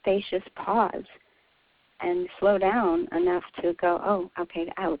 this spacious pause and slow down enough to go, oh, okay,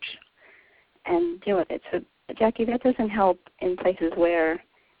 ouch, and deal with it. So, Jackie, that doesn't help in places where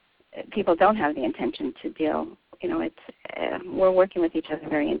people don't have the intention to deal. You know, it's we're working with each other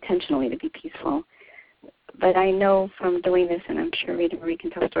very intentionally to be peaceful. But I know from doing this, and I'm sure Rita Marie can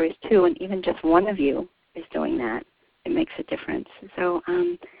tell stories too, and even just one of you is doing that, it makes a difference. So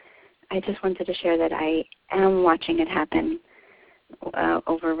I just wanted to share that I am watching it happen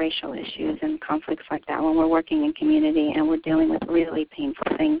over racial issues and conflicts like that when we're working in community and we're dealing with really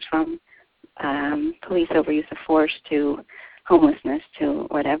painful things, from police overuse of force to homelessness to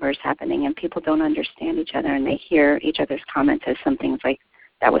whatever's happening, and people don't understand each other, and they hear each other's comments as some things like,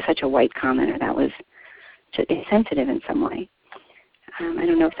 that was such a white comment, or that was insensitive in some way. I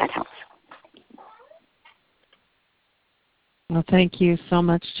don't know if that helps. Well, thank you so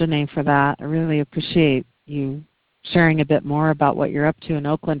much, Janae, for that. I really appreciate you sharing a bit more about what you're up to in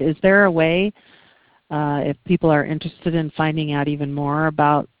Oakland. Is there a way, if people are interested in finding out even more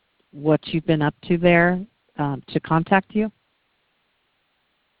about what you've been up to there, to contact you?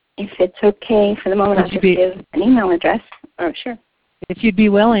 If it's okay for the moment, I'll just give an email address. Oh, sure. If you'd be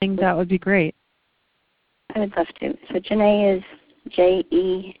willing, that would be great. I would love to. So Janae is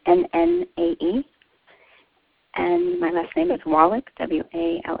Jennnae. And my last name is Wallach,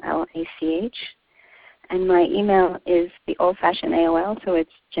 Wallach. And my email is the old-fashioned AOL, so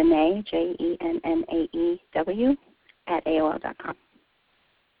it's Janae, Jennaew, @AOL.com.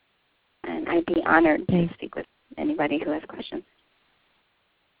 And I'd be honored to speak with anybody who has questions.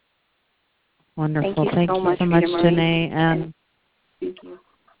 Wonderful. Thank you so much, Janae. And thank you.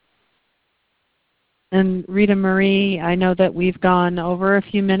 And Rita Marie, I know that we've gone over a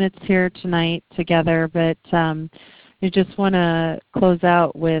few minutes here tonight together, but I just want to close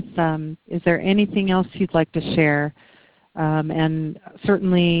out with, is there anything else you'd like to share? And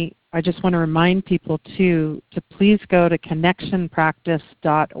certainly I just want to remind people too to please go to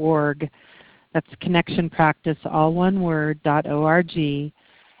connectionpractice.org. That's connectionpractice, all one word, .org. And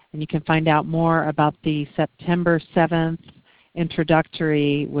you can find out more about the September 7th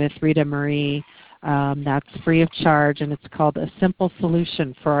introductory with Rita Marie. That's free of charge, and it's called A Simple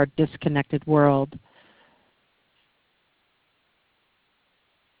Solution for Our Disconnected World.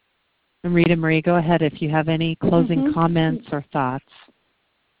 And Rita Marie, go ahead if you have any closing comments or thoughts.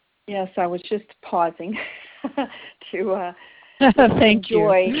 Yes, I was just pausing to Thank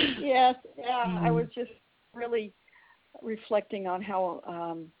enjoy. you. Yes, yeah, I was just really reflecting on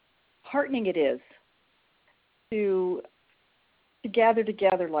how heartening it is to gather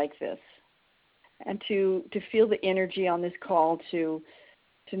together like this, and to feel the energy on this call, to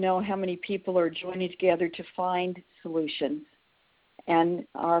know how many people are joining together to find solutions and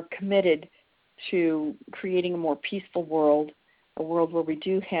are committed to creating a more peaceful world, a world where we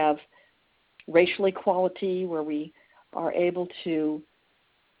do have racial equality, where we are able to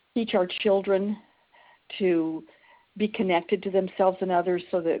teach our children to be connected to themselves and others,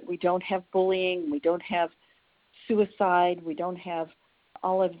 so that we don't have bullying, we don't have suicide, we don't have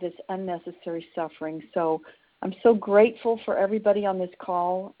all of this unnecessary suffering. So I'm so grateful for everybody on this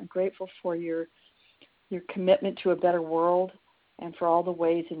call. I'm grateful for your commitment to a better world and for all the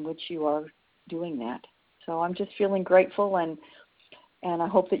ways in which you are doing that. So I'm just feeling grateful, and I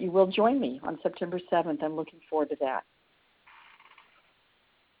hope that you will join me on September 7th. I'm looking forward to that.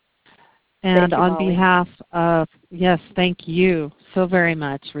 And on Molly. behalf of, yes, thank you so very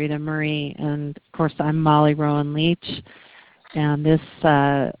much, Rita Marie. And, of course, I'm Molly Rowan Leach. And this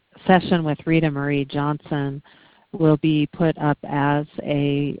session with Rita Marie Johnson will be put up as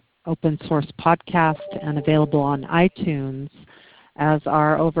a open source podcast and available on iTunes, as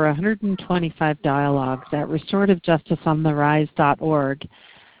are over 125 dialogues at restorativejusticeontherise.org.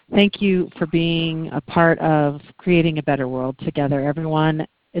 Thank you for being a part of creating a better world together, everyone.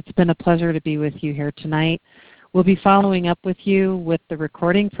 It's been a pleasure to be with you here tonight. We'll be following up with you with the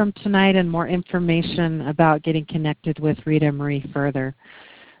recording from tonight and more information about getting connected with Rita Marie further.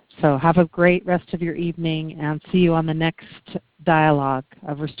 So have a great rest of your evening, and see you on the next dialogue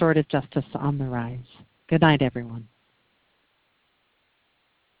of Restorative Justice on the Rise. Good night, everyone.